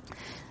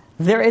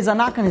 there is a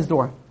knock on his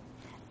door.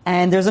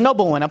 And there's a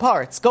nobleman, a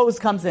paritz,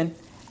 comes in,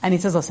 and he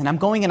says, listen, I'm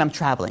going and I'm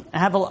traveling. I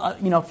have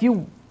a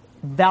few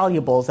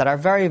valuables that are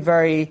very,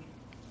 very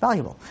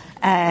valuable.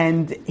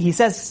 And he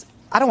says,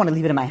 I don't want to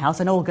leave it in my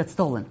house. I know it'll get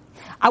stolen.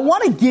 I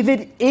want to give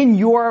it in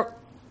you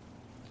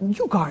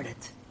guard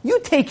it. You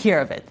take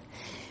care of it.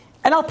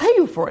 And I'll pay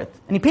you for it.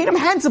 And he paid him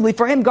handsomely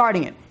for him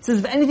guarding it. He says,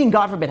 if anything,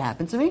 God forbid,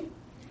 happens to me,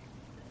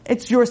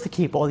 it's yours to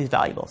keep all these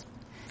valuables.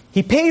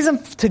 He pays him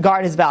to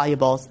guard his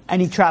valuables,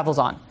 and he travels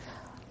on.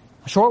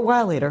 A short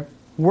while later,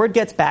 word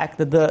gets back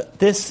that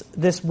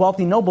this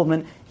wealthy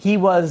nobleman, he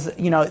was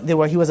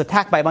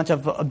attacked by a bunch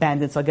of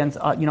bandits against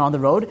on the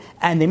road,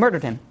 and they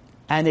murdered him,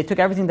 and they took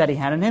everything that he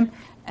had on him.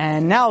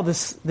 And now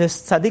this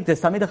tzaddik, this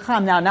Talmid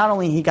Chacham, now not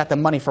only he got the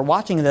money for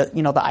watching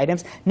the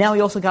items, now he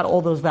also got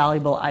all those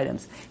valuable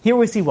items. Here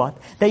we see what?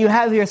 That you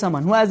have here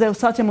someone who has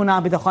such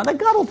emunah b'tachon that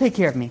God will take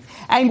care of me.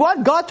 And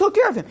what? God took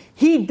care of him.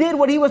 He did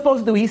what he was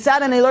supposed to do. He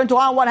sat and he learned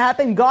Torah. What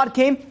happened? God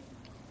came.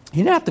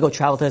 He didn't have to go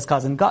travel to his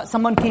cousin.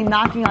 Someone came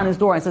knocking on his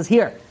door and says,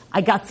 here,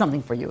 I got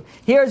something for you.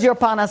 Here's your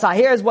parnasah.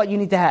 Here's what you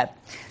need to have.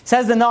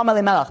 Says the Noam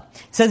Elimelech.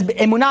 Says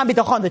emunah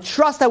b'tachon, the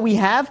trust that we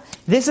have.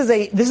 This is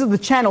the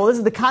channel. This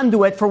is the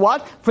conduit for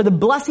what? For the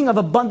blessing of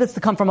abundance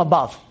to come from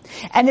above.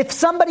 And if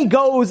somebody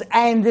goes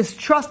and this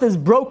trust is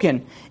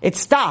broken,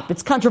 it's stopped,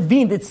 it's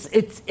contravened,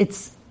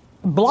 it's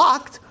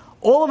blocked.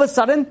 All of a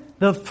sudden,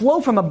 the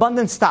flow from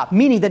abundance stops.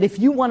 Meaning that if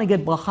you want to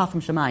get bracha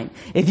from Shemayim,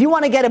 if you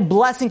want to get a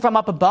blessing from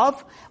up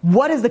above,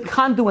 what is the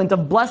conduit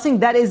of blessing?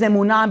 That is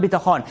emunah and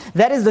bitachon.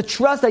 That is the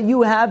trust that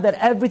you have that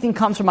everything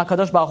comes from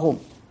HaKadosh Baruch Hu.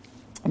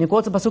 And he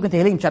quotes a pasuk in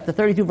Tehillim, chapter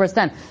 32, verse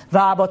 10.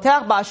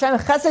 Va'abotech ba'Hashem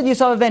chesed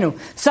yisavenu.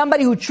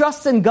 Somebody who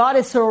trusts in God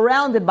is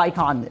surrounded by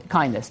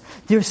kindness.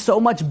 There's so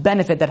much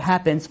benefit that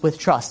happens with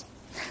trust.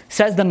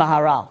 Says the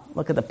Maharal.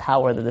 Look at the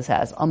power that this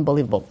has.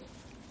 Unbelievable.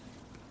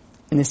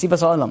 In the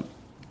Sivas Olam.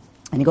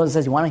 And he goes and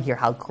says, you want to hear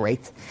how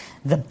great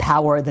the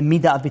power, the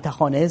midah of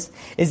bitachon is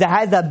it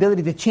has the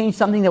ability to change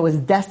something that was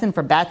destined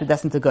for bad to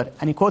destined to good.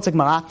 And he quotes a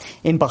Gemara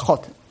in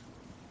Brachot,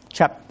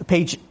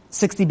 page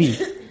 60b.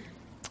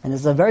 And this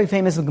is a very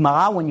famous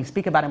Gemara when you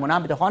speak about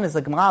emunah bitachon. It's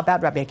a Gemara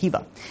about Rabbi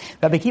Akiva.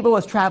 Rabbi Akiva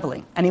was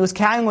traveling, and he was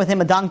carrying with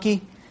him a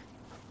donkey.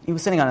 He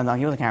was sitting on a donkey.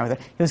 He wasn't carrying with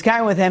it. He was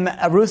carrying with him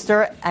a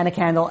rooster and a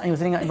candle, and he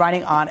was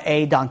riding on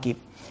a donkey.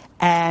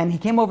 And he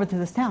came over to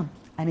this town.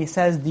 And he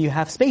says, do you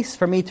have space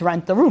for me to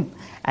rent the room?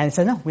 And he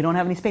said, no, we don't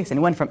have any space. And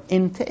he went from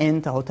inn,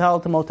 to hotel,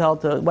 to motel,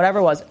 to whatever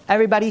it was.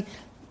 There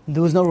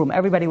was no room.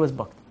 Everybody was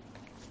booked.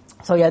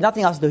 So he had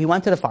nothing else to do. He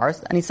went to the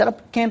forest and he set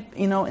up camp,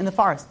 in the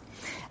forest.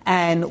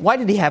 And why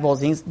did he have all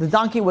these things? The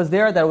donkey was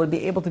there that would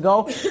be able to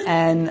go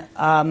and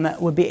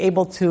would be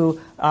able to,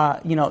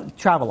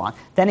 travel on.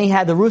 Then he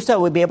had the rooster that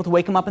would be able to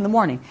wake him up in the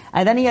morning.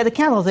 And then he had the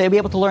candles that he'd be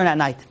able to learn at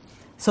night.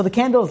 So the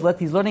candle is lit,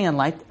 he's learning at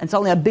night, and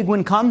suddenly a big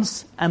wind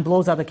comes and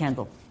blows out the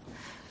candle.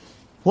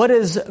 What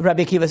does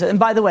Rabbi Akiva say? And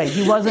by the way,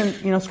 he wasn't,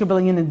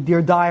 scribbling in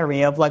your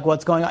diary of like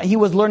what's going on. He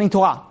was learning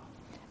Torah.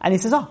 And he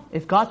says,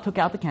 if God took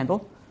out the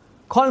candle,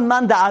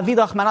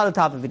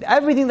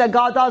 everything that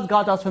God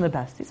does from the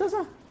best. He says,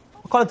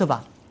 kol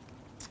tova.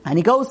 And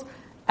he goes,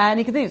 and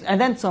he continues. And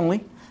then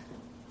suddenly,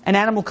 an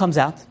animal comes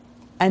out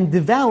and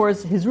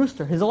devours his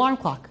rooster, his alarm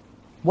clock.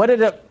 Why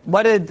did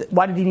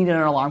he need an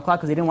alarm clock?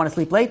 Because he didn't want to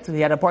sleep late, so he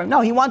had an appointment.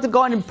 No, he wanted to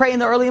go in and pray in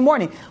the early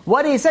morning.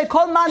 What did he say?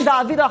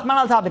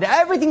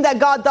 Everything that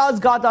God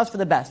does for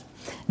the best.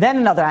 Then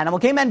another animal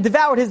came and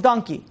devoured his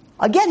donkey.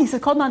 Again, he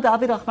said,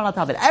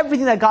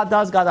 everything that God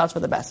does for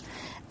the best.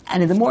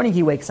 And in the morning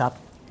he wakes up.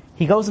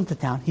 He goes into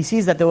town. He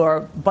sees that there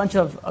were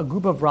a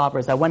group of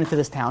robbers that went into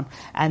this town,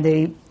 and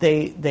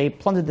they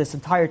plundered this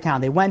entire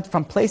town. They went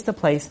from place to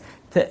place,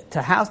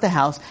 to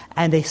house,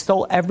 and they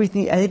stole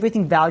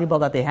everything valuable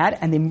that they had,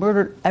 and they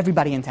murdered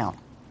everybody in town.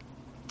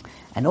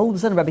 And all of a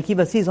sudden, Rabbi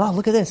Akiva sees,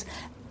 look at this.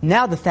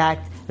 Now the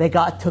fact that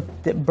God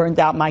burned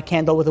out my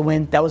candle with the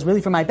wind, that was really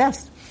for my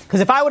best.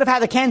 Because if I would have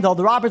had the candle,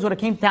 the robbers would have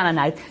came to town at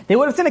night. They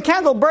would have seen a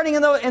candle burning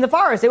in the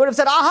forest. They would have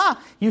said,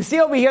 you see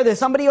over here, there's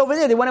somebody over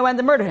there. They went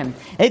to murder him.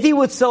 If he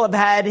would still have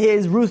had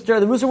his rooster,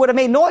 the rooster would have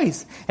made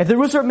noise. If the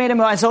rooster made a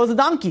noise, so was the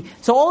donkey.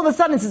 So all of a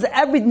sudden,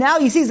 now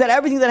he sees that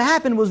everything that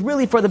happened was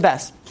really for the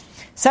best.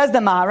 Says the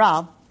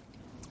Maharal,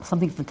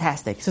 something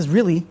fantastic. He says,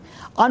 really,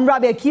 on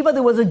Rabbi Akiva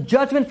there was a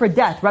judgment for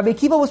death. Rabbi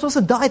Akiva was supposed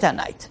to die that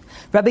night.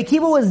 Rabbi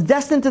Akiva was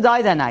destined to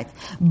die that night.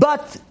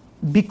 But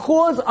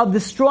because of the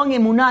strong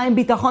emunah and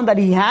bitachon that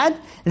he had,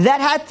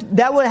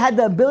 that would have had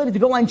the ability to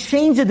go and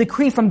change the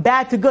decree from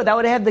bad to good. That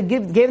would have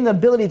gave him the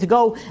ability to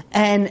go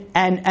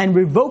and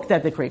revoke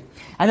that decree.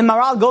 And then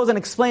Maharal goes and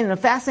explains in a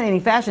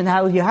fascinating fashion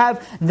how you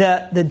have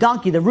the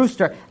donkey, the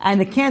rooster,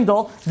 and the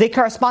candle. They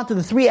correspond to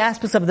the three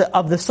aspects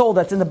of the soul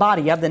that's in the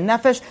body. You have the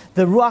nefesh,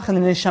 the ruach, and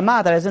the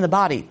neshama that is in the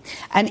body.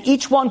 And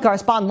each one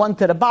corresponds, one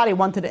to the body,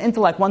 one to the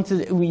intellect, one to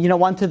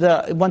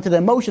the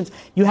emotions.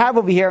 You have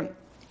over here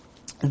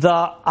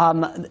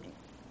the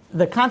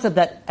concept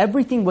that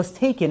everything was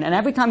taken, and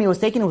every time he was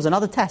taken, it was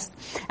another test.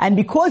 And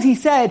because he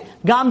said,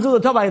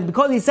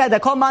 because he said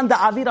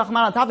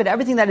that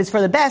everything that is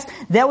for the best,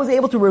 that was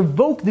able to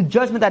revoke the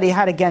judgment that he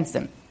had against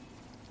him.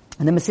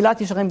 And the Mesilat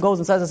Yesharim goes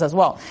and says this as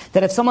well,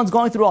 that if someone's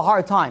going through a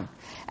hard time,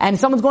 and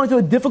someone's going through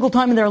a difficult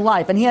time in their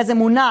life, and he has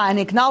emunah, and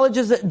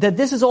acknowledges that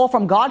this is all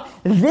from God,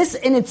 this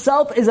in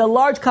itself is a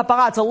large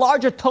kapara, it's a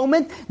large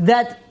atonement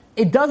that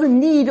it doesn't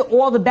need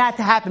all the bad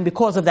to happen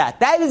because of that.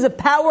 That is the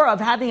power of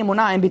having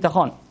emunah and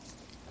bitachon.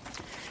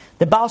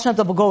 The Baal Shem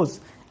Tov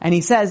goes, and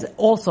he says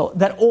also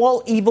that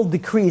all evil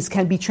decrees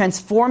can be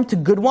transformed to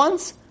good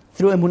ones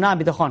through emunah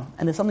and bitachon.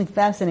 And there's something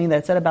fascinating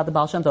that's said about the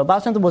Baal Shem Tov.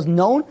 Baal Shem Tov was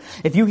known,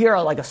 if you hear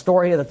like a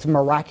story that's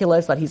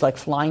miraculous, that he's like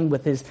flying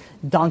with his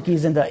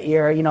donkeys in the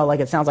air,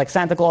 like it sounds like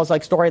Santa Claus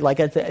like story, like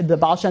the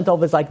Baal Shem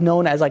Tov is like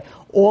known as like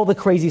all the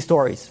crazy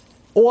stories.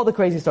 All the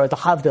crazy stories, the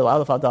Havdil,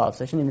 Aleph Adav.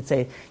 So I shouldn't even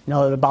say,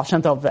 the Baal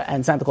Shem Tov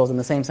and Santa Claus in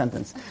the same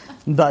sentence.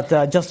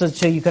 But just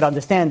so you could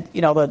understand,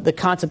 the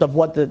concept of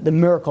what the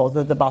miracles,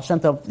 the Baal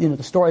Shem Tov,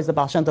 the stories the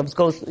Baal Shem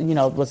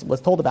Tov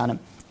was told about him.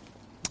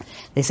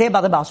 They say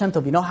about the Baal Shem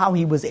Tov, how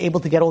he was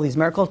able to get all these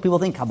miracles? People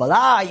think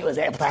Kabbalah, he was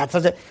able to have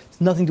such a... It's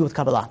nothing to do with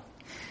Kabbalah.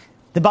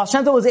 The Baal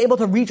Shem Tov was able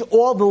to reach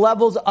all the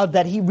levels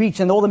that he reached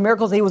and all the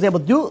miracles that he was able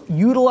to do,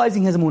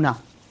 utilizing his emunah.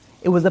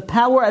 It was the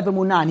power of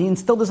emunah, and he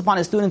instilled this upon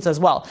his students as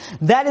well.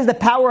 That is the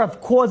power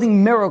of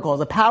causing miracles,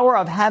 the power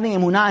of having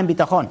emunah and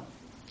bitachon.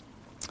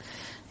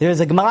 There is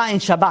a Gemara in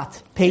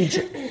Shabbat, page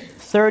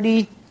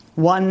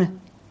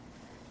 31,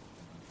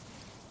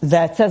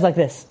 that says like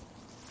this,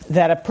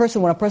 that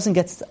when a person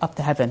gets up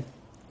to heaven,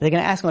 they're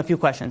going to ask him a few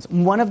questions.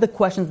 One of the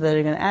questions that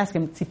they're going to ask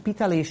him,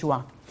 Tzipita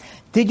leYeshua.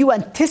 Did you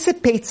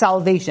anticipate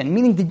salvation?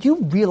 Meaning, did you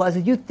realize,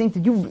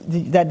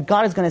 that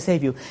God is going to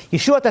save you?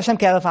 Yeshua Hashem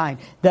Ke'elef Ayin.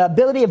 The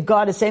ability of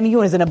God is saving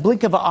you is in a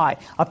blink of an eye.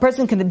 A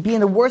person can be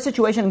in the worst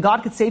situation and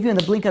God could save you in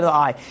the blink of the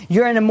eye.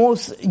 You're in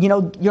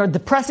you're a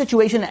depressed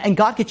situation and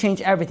God could change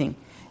everything.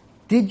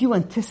 Did you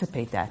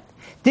anticipate that?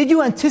 Did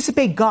you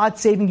anticipate God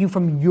saving you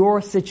from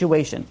your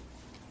situation?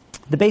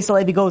 The Beis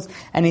Halevi goes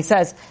and he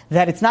says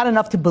that it's not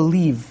enough to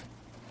believe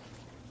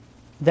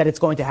that it's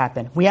going to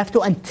happen. We have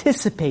to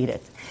anticipate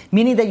it.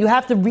 Meaning that you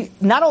have to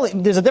not only,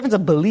 there's a difference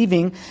of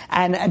believing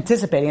and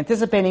anticipating.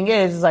 Anticipating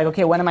is like,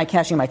 okay, when am I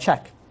cashing my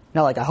check?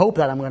 No, like I hope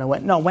that I'm going to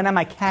win. No, when am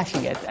I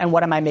cashing it? And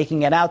what am I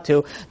making it out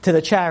to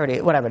the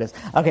charity, whatever it is.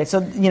 Okay, so,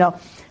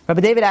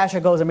 Rabbi David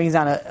Asher goes and brings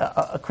down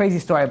a crazy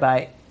story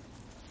that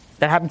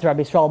happened to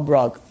Rabbi Yisrael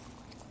Brog.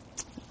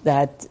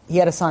 That he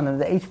had a son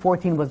and at age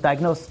 14 was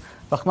diagnosed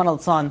Rahman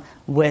al-San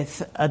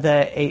with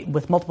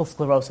multiple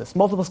sclerosis.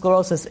 Multiple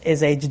sclerosis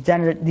is a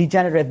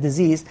degenerative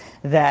disease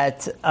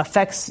that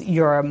affects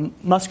your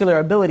muscular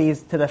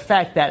abilities to the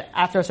fact that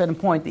after a certain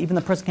point, even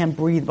the person can't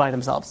breathe by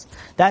themselves.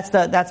 That's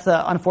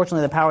the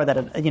unfortunately the power that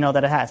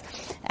it has.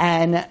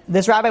 And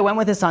this rabbi went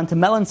with his son to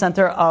Mellon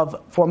Center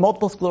for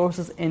multiple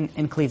sclerosis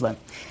in Cleveland.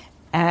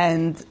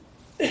 And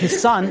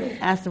his son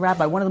asked the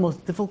rabbi one of the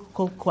most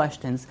difficult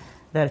questions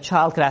that a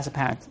child could ask a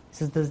parent.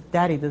 He says,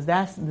 Daddy, does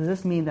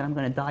this mean that I'm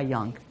going to die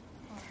young?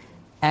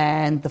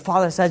 And the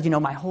father says,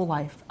 my whole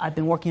life I've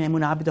been working in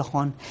emunah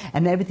bitachon,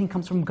 and everything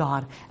comes from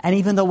God. And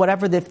even though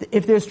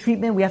if there's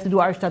treatment, we have to do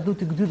our ishtadlut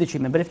to do the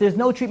treatment. But if there's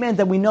no treatment,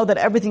 then we know that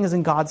everything is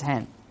in God's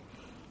hand.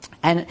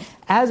 And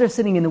as they're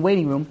sitting in the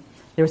waiting room,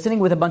 they were sitting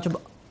with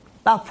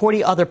about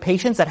 40 other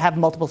patients that have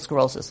multiple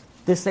sclerosis,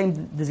 this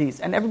same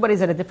disease. And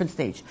everybody's at a different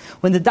stage.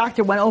 When the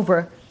doctor went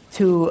over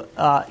to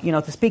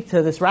speak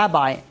to this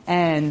rabbi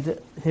and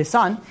his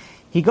son,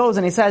 he goes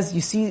and he says, you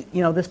see,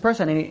 this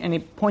person, and he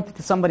pointed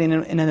to somebody in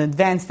an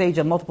advanced stage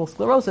of multiple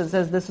sclerosis,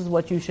 says, this is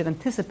what you should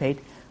anticipate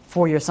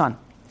for your son.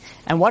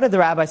 And what did the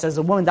rabbi say?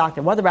 The woman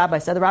doctor, what did the rabbi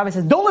say? The rabbi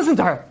says, don't listen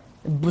to her.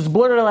 It was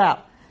blurted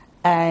out.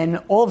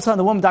 And all of a sudden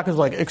the woman doctor's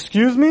like,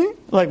 excuse me?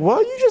 Like, what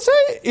did you just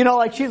say?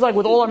 She's like,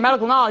 with all her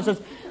medical knowledge, says,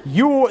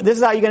 this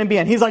is how you're going to be.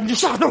 And he's like,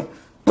 don't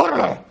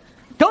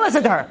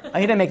listen to her.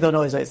 He didn't make those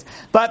noises.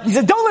 But he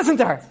said, don't listen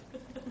to her.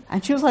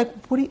 And she was like,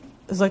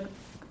 it's like,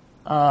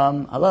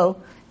 hello?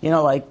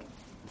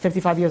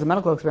 55 years of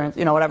medical experience,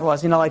 whatever it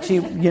was.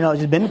 She's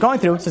been going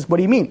through. Says, what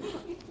do you mean?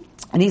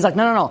 And he's like,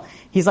 no.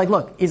 He's like,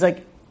 look,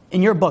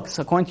 in your books,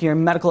 according to your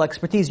medical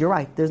expertise, you're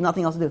right. There's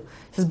nothing else to do.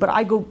 He says, but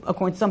I go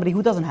according to somebody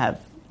who doesn't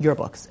have your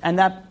books. And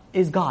that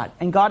is God.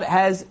 And God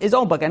has his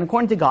own book. And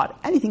according to God,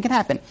 anything can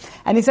happen.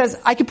 And he says,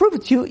 I can prove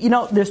it to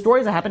you. There's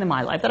stories that happen in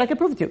my life that I can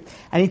prove it to you.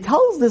 And he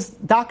tells this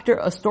doctor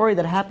a story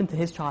that happened to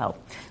his child.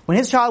 When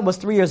his child was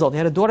 3 years old, he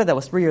had a daughter that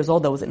was 3 years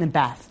old that was in a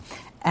bath.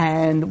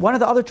 And one of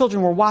the other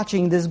children were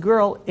watching this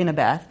girl in a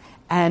bath.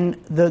 And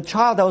the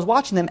child that was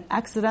watching them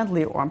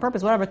accidentally or on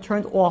purpose, whatever,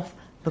 turned off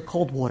the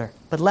cold water,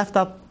 but left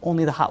up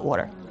only the hot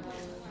water.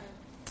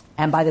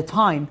 And by the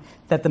time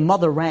that the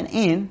mother ran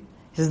in,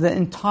 he says the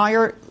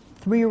entire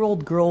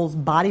 3-year-old girl's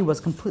body was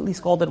completely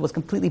scalded, was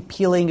completely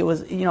peeling. It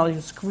was,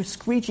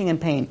 screeching in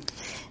pain.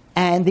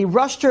 And they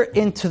rushed her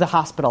into the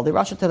hospital. They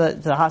rushed her to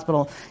the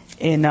hospital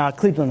in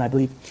Cleveland, I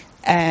believe.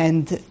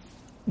 And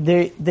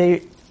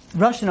they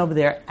rushed in over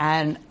there,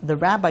 and the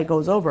rabbi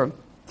goes over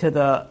to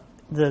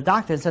the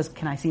doctor and says,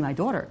 "Can I see my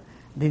daughter?"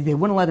 They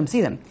wouldn't let him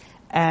see them.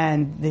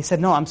 And they said,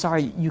 "No, I'm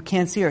sorry, you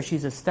can't see her.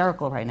 She's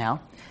hysterical right now."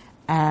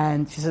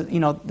 And she said,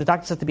 the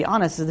doctor said, to be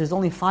honest, there's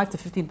only 5 to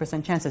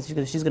 15% chance that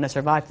she's going to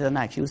survive to the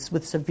night. She was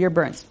with severe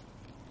burns.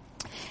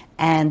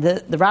 And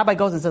the rabbi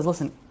goes and says,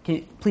 "Listen,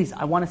 please,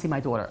 I want to see my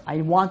daughter.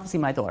 I want to see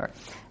my daughter."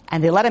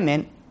 And they let him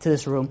in to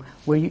this room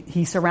where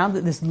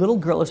this little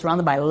girl is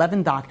surrounded by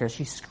 11 doctors.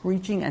 She's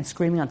screeching and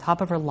screaming on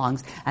top of her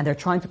lungs, and they're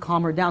trying to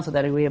calm her down so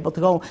that he'll be able to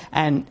go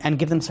and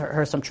give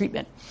her some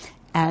treatment.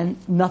 And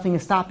nothing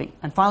is stopping.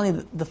 And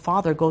finally, the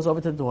father goes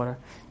over to the daughter,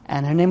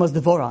 and her name was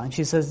Devorah, and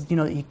she says,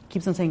 he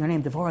keeps on saying her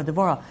name,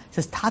 Devorah. She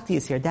says, "Tati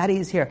is here, Daddy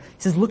is here."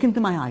 He says, "Look into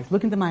my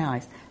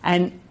eyes."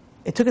 And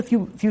it took a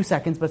few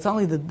seconds, but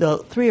suddenly the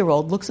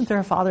 3-year-old looks into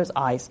her father's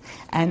eyes,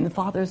 and the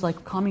father's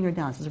like calming her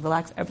down, says,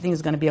 "Relax, everything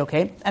is going to be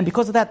okay." And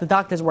because of that, the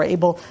doctors were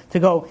able to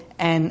go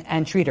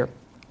and treat her.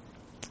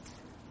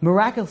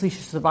 Miraculously,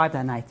 she survived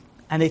that night.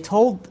 And they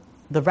told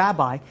the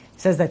rabbi,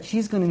 says that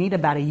she's going to need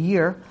about a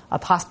year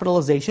of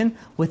hospitalization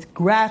with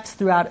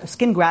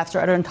skin grafts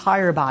throughout her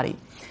entire body.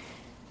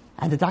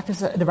 And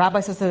the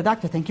rabbi says to the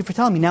doctor, "Thank you for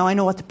telling me. Now I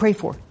know what to pray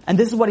for." And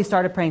this is what he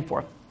started praying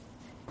for.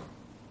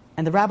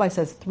 And the rabbi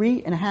says,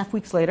 3.5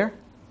 weeks later,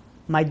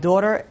 my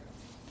daughter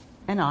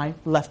and I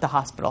left the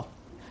hospital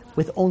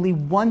with only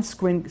one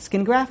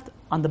skin graft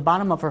on the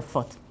bottom of her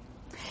foot.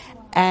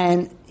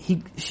 And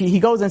he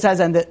goes and says,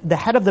 and the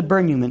head of the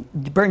burn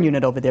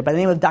unit over there, by the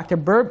name of Dr.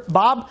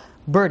 Bob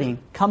Birding,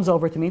 comes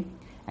over to me,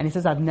 and he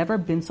says, "I've never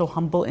been so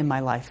humble in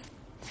my life."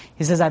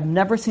 He says, "I've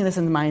never seen this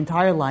in my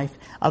entire life,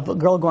 of a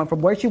girl going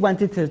from where she went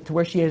to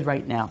where she is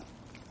right now."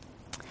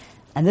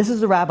 And this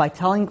is the rabbi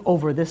telling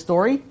over this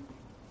story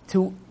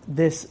to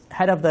this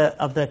head of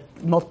the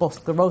multiple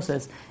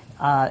sclerosis,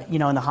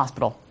 in the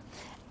hospital.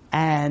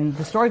 And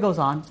the story goes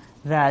on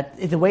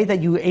that the way that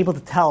you were able to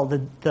tell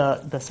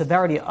the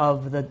severity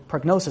of the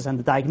prognosis and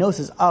the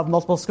diagnosis of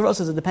multiple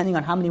sclerosis is depending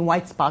on how many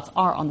white spots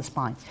are on the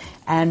spine.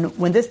 And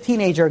when this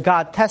teenager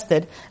got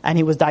tested and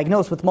he was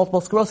diagnosed with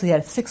multiple sclerosis, he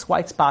had 6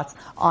 white spots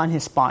on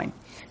his spine.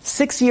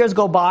 6 years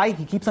go by,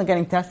 he keeps on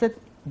getting tested.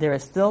 There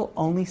is still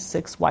only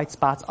 6 white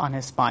spots on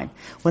his spine.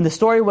 When the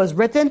story was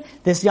written,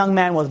 this young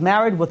man was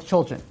married with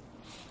children,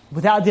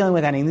 without dealing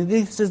with anything.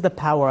 This is the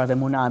power of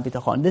emunah and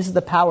bitachon. This is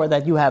the power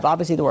that you have.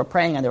 Obviously, they were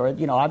praying and they were,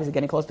 obviously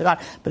getting close to God.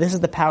 But this is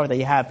the power that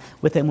you have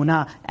with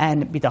emunah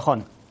and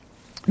bitachon.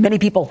 Many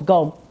people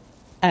go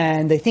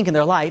and they think in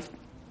their life,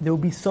 there will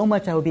be so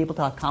much I will be able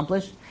to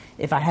accomplish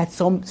if I had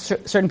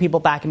certain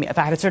people backing me, if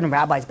I had certain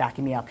rabbis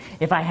backing me up,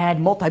 if I had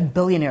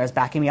multi-billionaires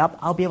backing me up,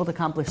 I'll be able to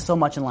accomplish so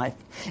much in life.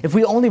 If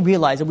we only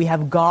realize that we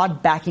have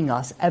God backing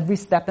us every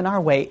step in our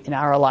way in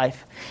our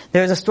life.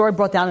 There's a story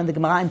brought down in the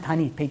Gemara in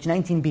Tanit, page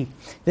 19b.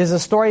 There's a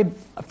story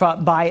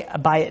by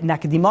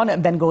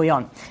Nakdimon ben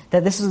Gurion,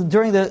 that this is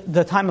during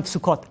the time of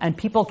Sukkot, and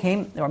people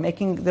came, they were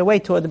making their way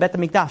toward the Beit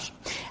HaMikdash.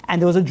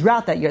 And there was a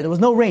drought that year, there was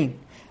no rain.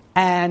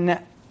 And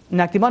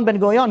Nakdimon ben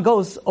Gurion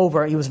goes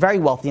over, he was a very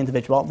wealthy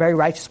individual, very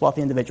righteous,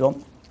 wealthy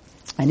individual,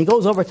 and he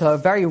goes over to a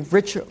very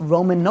rich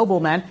Roman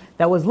nobleman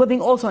that was living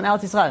also in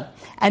Eretz Yisrael.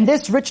 And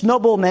this rich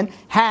nobleman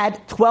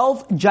had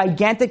 12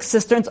 gigantic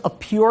cisterns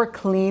of pure,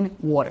 clean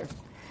water.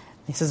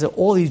 He says that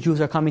all these Jews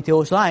are coming to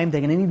Yerushalayim,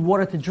 they're going to need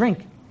water to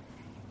drink.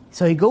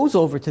 So he goes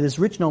over to this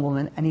rich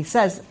nobleman and he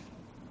says,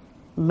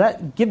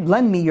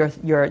 lend me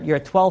your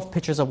 12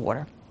 pitchers of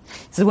water.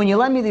 He says, when you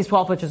lend me these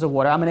 12 pitchers of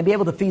water, I'm going to be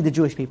able to feed the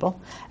Jewish people.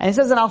 And he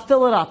says, and I'll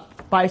fill it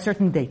up by a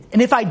certain date.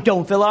 And if I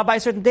don't fill it up by a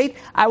certain date,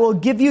 I will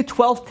give you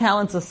 12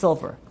 talents of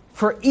silver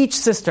for each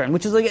cistern,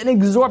 which is like an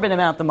exorbitant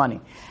amount of money.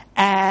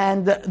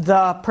 And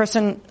the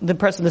person,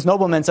 this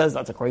nobleman says,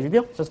 that's a crazy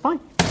deal. He says, fine.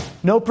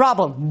 No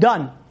problem.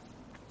 Done.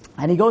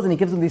 And he goes and he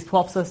gives them these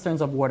 12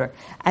 cisterns of water.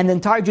 And the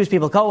entire Jewish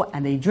people go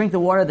and they drink the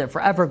water. They're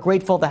forever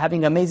grateful. They're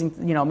having an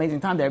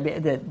amazing time. They're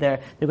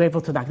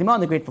grateful to Nakdimon.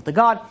 They're grateful to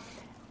God.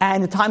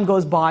 And the time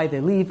goes by,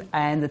 they leave,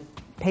 and the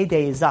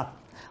payday is up,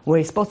 where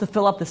he's supposed to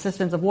fill up the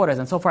cisterns of waters.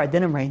 And so far it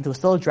didn't rain, there was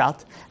still a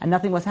drought, and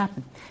nothing was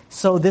happening.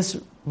 So this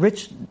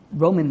rich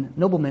Roman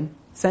nobleman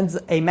sends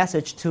a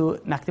message to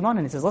Nakdimon,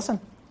 and he says, listen,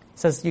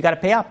 you got to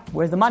pay up,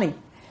 where's the money?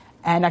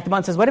 And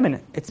Nakdimon says, wait a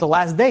minute, it's the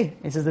last day.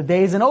 He says, the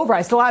day isn't over,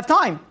 I still have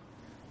time.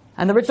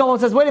 And the rich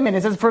nobleman says, wait a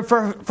minute, he says,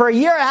 for a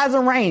year it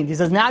hasn't rained. He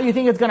says, now you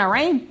think it's going to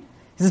rain?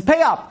 He says,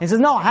 pay up. He says,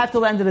 no, I have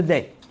till the end of the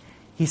day.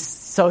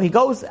 So he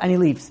goes and he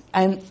leaves.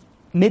 And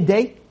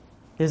midday,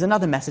 there's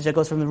another message that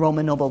goes from the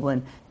Roman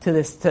nobleman to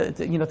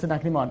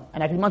Nakdimon.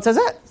 And Nakdimon says,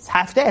 it's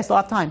half day, I still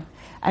have time.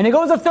 And it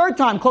goes a third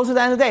time, closer to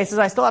the end of the day. He says,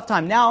 I still have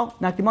time. Now,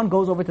 Nakdimon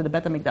goes over to the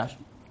Beit HaMikdash.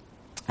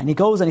 And he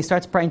goes and he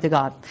starts praying to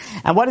God.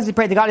 And what does he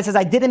pray to God? He says,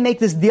 I didn't make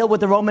this deal with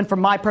the Roman for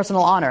my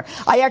personal honor.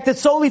 I acted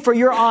solely for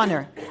your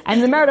honor. And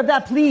in the merit of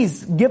that,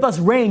 please give us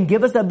rain.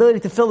 Give us the ability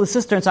to fill the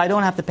cistern so I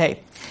don't have to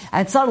pay.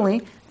 And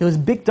suddenly, there was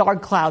big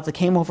dark clouds that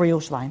came over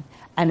Yerushalayim.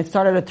 And it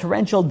started a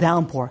torrential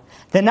downpour.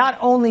 That not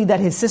only that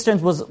his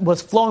cisterns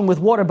was flowing with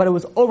water, but it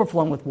was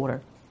overflowing with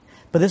water.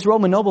 But this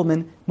Roman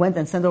nobleman went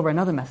and sent over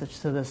another message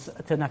to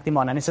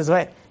Nakdimon. And he says,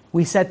 wait,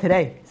 we said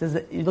today. He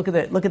says, look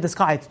at the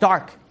sky, it's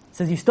dark. He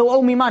says, you still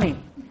owe me money.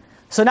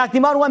 So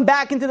Nakdimon went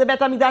back into the Beit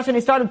HaMikdash and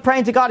he started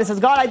praying to God. He says,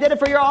 God, I did it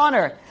for your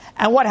honor.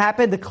 And what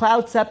happened? The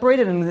clouds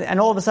separated and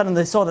all of a sudden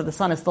they saw that the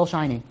sun is still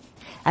shining.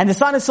 And the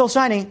sun is still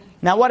shining.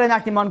 Now what did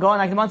Nakdimon go?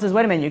 And Nakdimon says,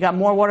 wait a minute, you got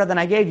more water than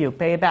I gave you.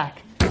 Pay it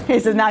back. He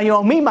says, now you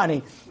owe me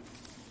money.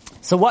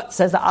 So what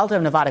says the Alter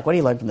of Nevadik? What do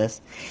you learn from this?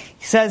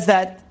 He says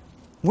that,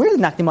 where did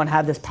Nakdimon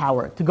have this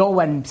power to go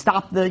and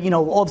stop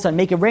all of a sudden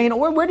make it rain?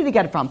 Or where did he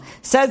get it from?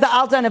 Says the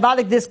Alter of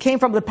Nevadik, this came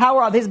from the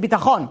power of his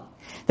bitachon.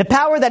 The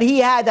power that he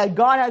had, that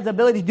God has the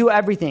ability to do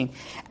everything.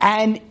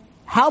 And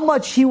how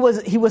much he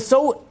was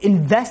so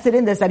invested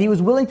in this that he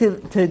was willing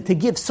to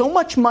give so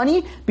much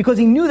money because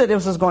he knew that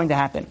this was going to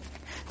happen.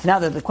 So now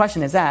that the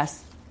question is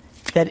asked,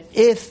 that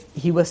if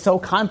he was so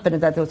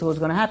confident that this was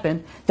going to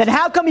happen, then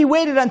how come he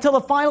waited until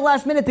the final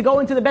last minute to go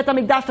into the Beit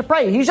HaMikdash to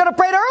pray? He should have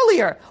prayed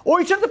earlier, or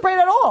he shouldn't have prayed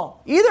at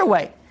all. Either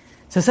way.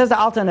 So it says the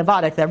Alter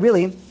Nevadik that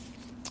really,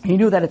 he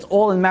knew that it's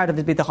all in the merit of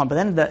his bitachon.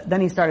 But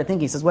then he started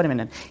thinking, he says, wait a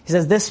minute. He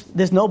says,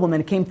 this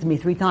nobleman came to me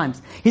 3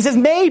 times. He says,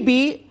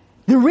 maybe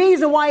the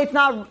reason why it's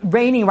not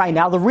raining right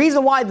now, the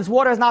reason why this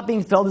water is not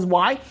being filled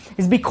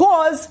is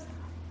because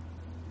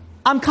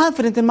I'm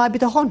confident in my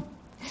bitachon.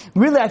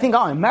 Really, I think,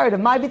 in merit of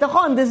my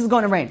bitachon, this is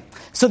going to rain.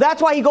 So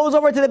that's why he goes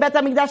over to the Beit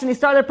HaMikdash and he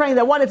started praying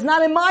that it's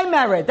not in my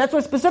merit. That's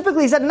what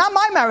specifically he said, not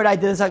my merit I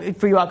did this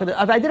for you, I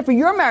did it for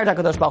your merit,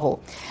 HaKadosh Baruch Hu.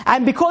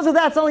 And because of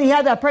that, suddenly he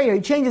had that prayer.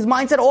 He changed his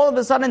mindset. All of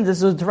a sudden,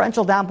 this was a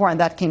torrential downpour and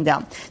that came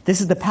down.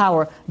 This is the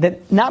power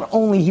that not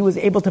only he was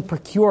able to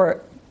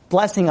procure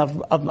blessing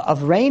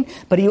of rain,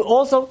 but he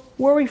also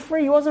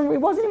worry-free. He wasn't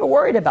even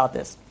worried about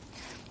this.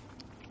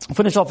 I'll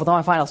finish off with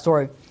my final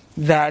story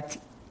that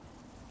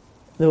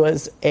there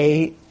was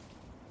a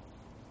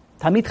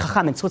Talmid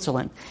Chacham in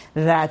Switzerland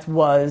that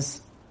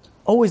was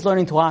always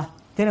learning Torah,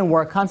 didn't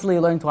work, constantly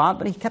learning Torah,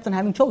 but he kept on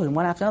having children,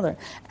 one after another.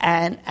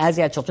 And as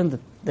he had children,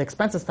 the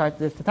expenses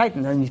started to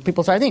tighten, and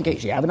people started thinking,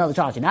 okay, you have another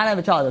child, you not have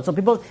a child. So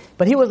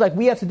but he was like,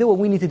 we have to do what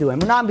we need to do.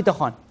 And we're not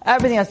bitachon.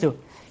 Everything has to do.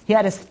 He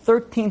had his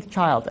 13th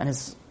child, and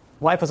his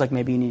wife was like,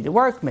 maybe you need to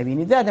work, maybe you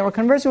need that. They were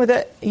conversing with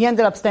it. He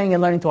ended up staying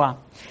and learning Torah.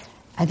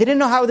 And they didn't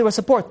know how they would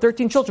support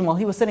 13 children while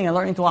he was sitting and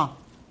learning Torah.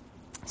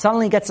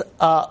 Suddenly he gets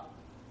an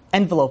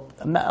envelope,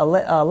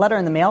 a letter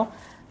in the mail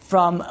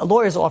from a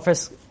lawyer's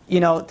office,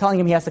 telling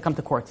him he has to come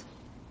to court.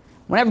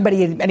 When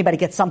anybody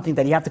gets something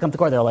that you have to come to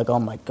court, they're like, oh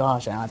my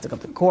gosh, I have to come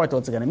to court.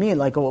 What's it going to mean?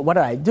 Like, what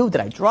did I do? Did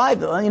I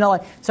drive?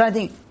 So I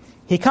think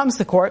he comes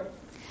to court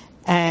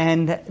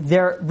and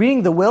they're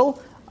reading the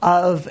will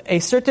of a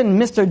certain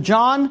Mr.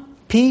 John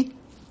P.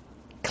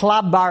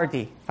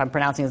 Klabardi, if I'm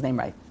pronouncing his name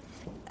right.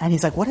 And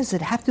he's like, what does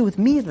it have to do with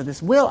me,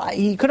 this will?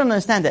 He couldn't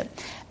understand it.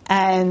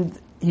 And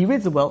he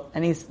reads the will,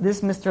 and this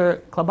Mr.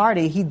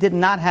 Klabardi, he did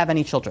not have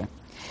any children.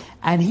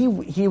 And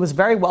he was a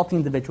very wealthy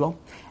individual,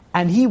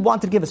 and he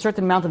wanted to give a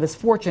certain amount of his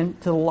fortune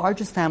to the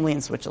largest family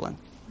in Switzerland.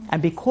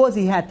 And because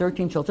he had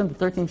 13 children, the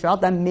 13th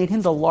child, that made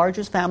him the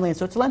largest family in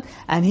Switzerland,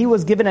 and he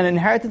was given an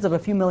inheritance of a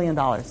few $1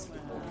 million.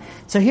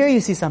 So here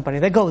you see somebody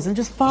that goes and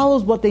just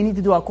follows what they need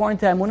to do according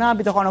to Emunah and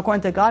Bitachon,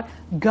 according to God.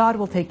 God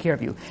will take care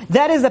of you.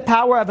 That is the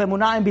power of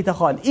Emunah and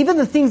Bitachon. Even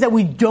the things that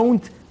we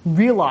don't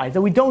realize,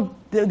 that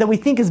we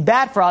think is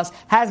bad for us,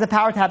 has the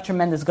power to have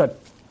tremendous good.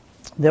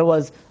 There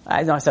was,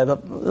 I said a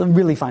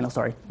really final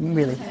story,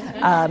 really.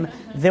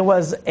 There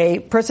was a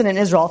person in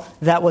Israel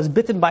that was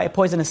bitten by a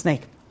poisonous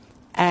snake.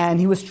 And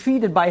he was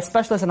treated by a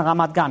specialist in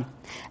Ramat Gan.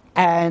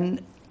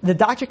 And the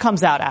doctor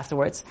comes out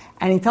afterwards,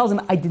 and he tells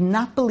him, I did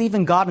not believe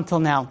in God until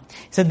now.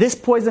 He said, this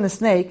poisonous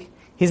snake,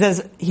 he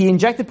says, he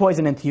injected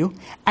poison into you,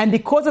 and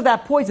because of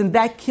that poison,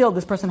 that killed,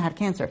 this person had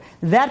cancer.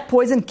 That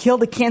poison killed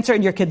the cancer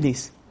in your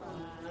kidneys.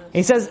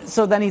 He says,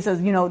 then he says,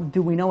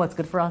 do we know what's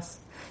good for us?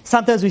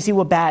 Sometimes we see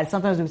what's bad,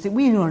 sometimes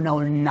we don't know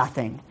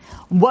nothing.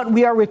 What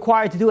we are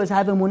required to do is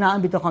have emunah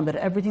and bitachon, that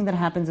everything that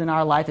happens in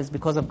our life is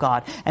because of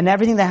God, and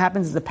everything that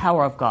happens is the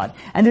power of God.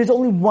 And there's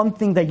only one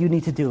thing that you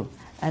need to do,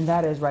 and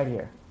that is right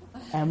here.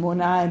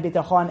 Emunah and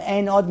bitachon,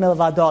 ein od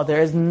milvado.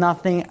 There is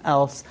nothing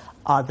else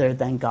other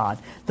than God.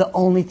 The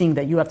only thing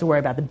that you have to worry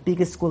about, the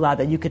biggest skula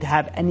that you could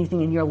have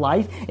anything in your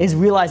life, is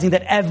realizing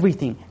that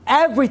everything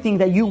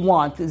that you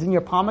want is in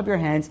your palm of your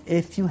hands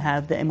if you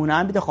have the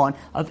emunah and bitachon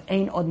of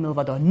ein od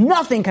milvado.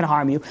 Nothing can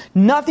harm you,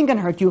 nothing can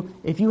hurt you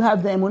if you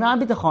have the emunah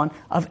and bitachon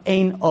of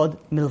ein od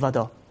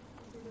milvado.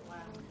 Wow.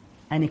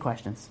 Any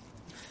questions?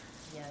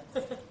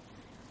 Yes.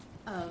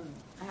 I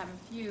have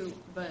a few,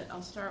 but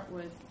I'll start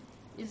with,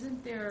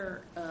 isn't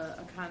there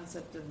a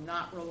concept of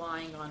not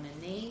relying on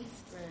innate?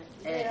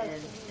 And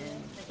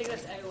I think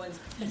that's everyone's.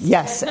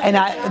 Yes, and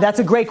that's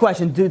a great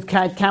question.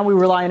 Can we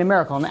rely on a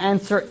miracle? And the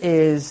answer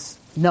is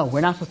No,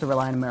 we're not supposed to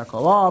rely on a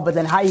miracle. Oh, but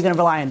then how are you going to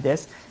rely on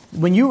this?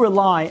 When you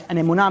rely on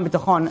emunah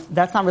b'tachon,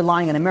 that's not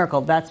relying on a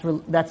miracle. That's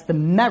the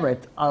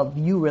merit of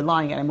you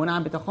relying on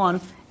emunah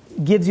b'tachon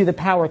gives you the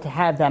power to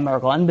have that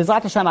miracle. And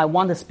B'ezrat Hashem, I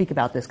want to speak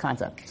about this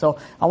concept. So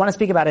I want to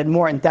speak about it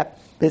more in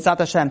depth, B'ezrat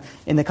Hashem,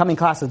 in the coming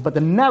classes. But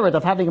the merit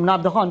of having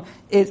emunah b'tachon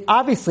is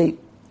obviously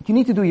you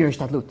need to do your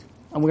ishtadlut.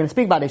 And we're going to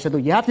speak about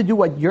ishtadlut. You have to do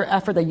what your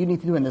effort that you need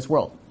to do in this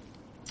world.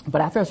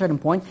 But after a certain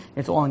point,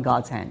 it's all in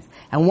God's hands.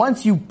 And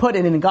once you put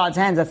it in God's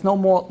hands, that's no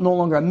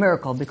longer a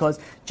miracle, because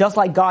just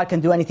like God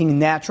can do anything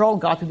natural,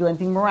 God can do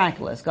anything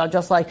miraculous. God,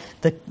 just like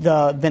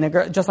the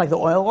vinegar, just like the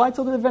oil light,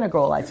 so the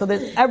vinegar light. So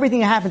that everything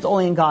that happens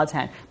only in God's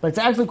hand. But it's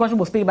actually a question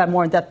we'll speak about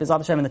more in depth, B'ezrat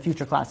Hashem, in the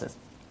future classes.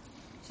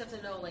 You have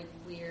to know, like,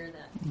 where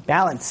that...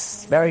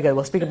 Balance. Very good.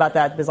 We'll speak about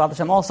that, B'ezrat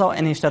Hashem, also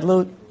in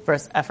Hishtadlut,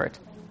 first effort.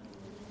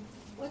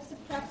 What's the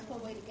practical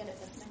way to get it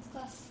this next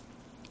class?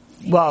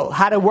 Well,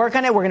 how to work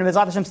on it, we're going to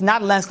B'ezrat Hashem,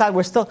 not last class,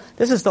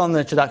 this is still in the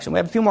introduction. We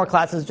have a few more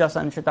classes just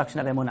on introduction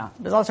of Emunah.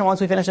 B'ezrat Hashem, once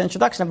we finish the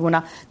introduction of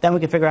Emunah, then we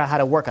can figure out how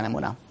to work on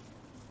Emunah.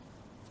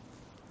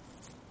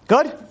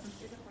 Good?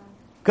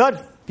 Good.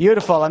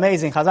 Beautiful.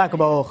 Amazing. Chazak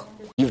u'baruch.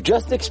 You've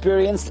just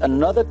experienced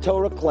another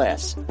Torah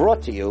class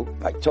brought to you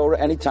by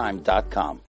TorahAnytime.com.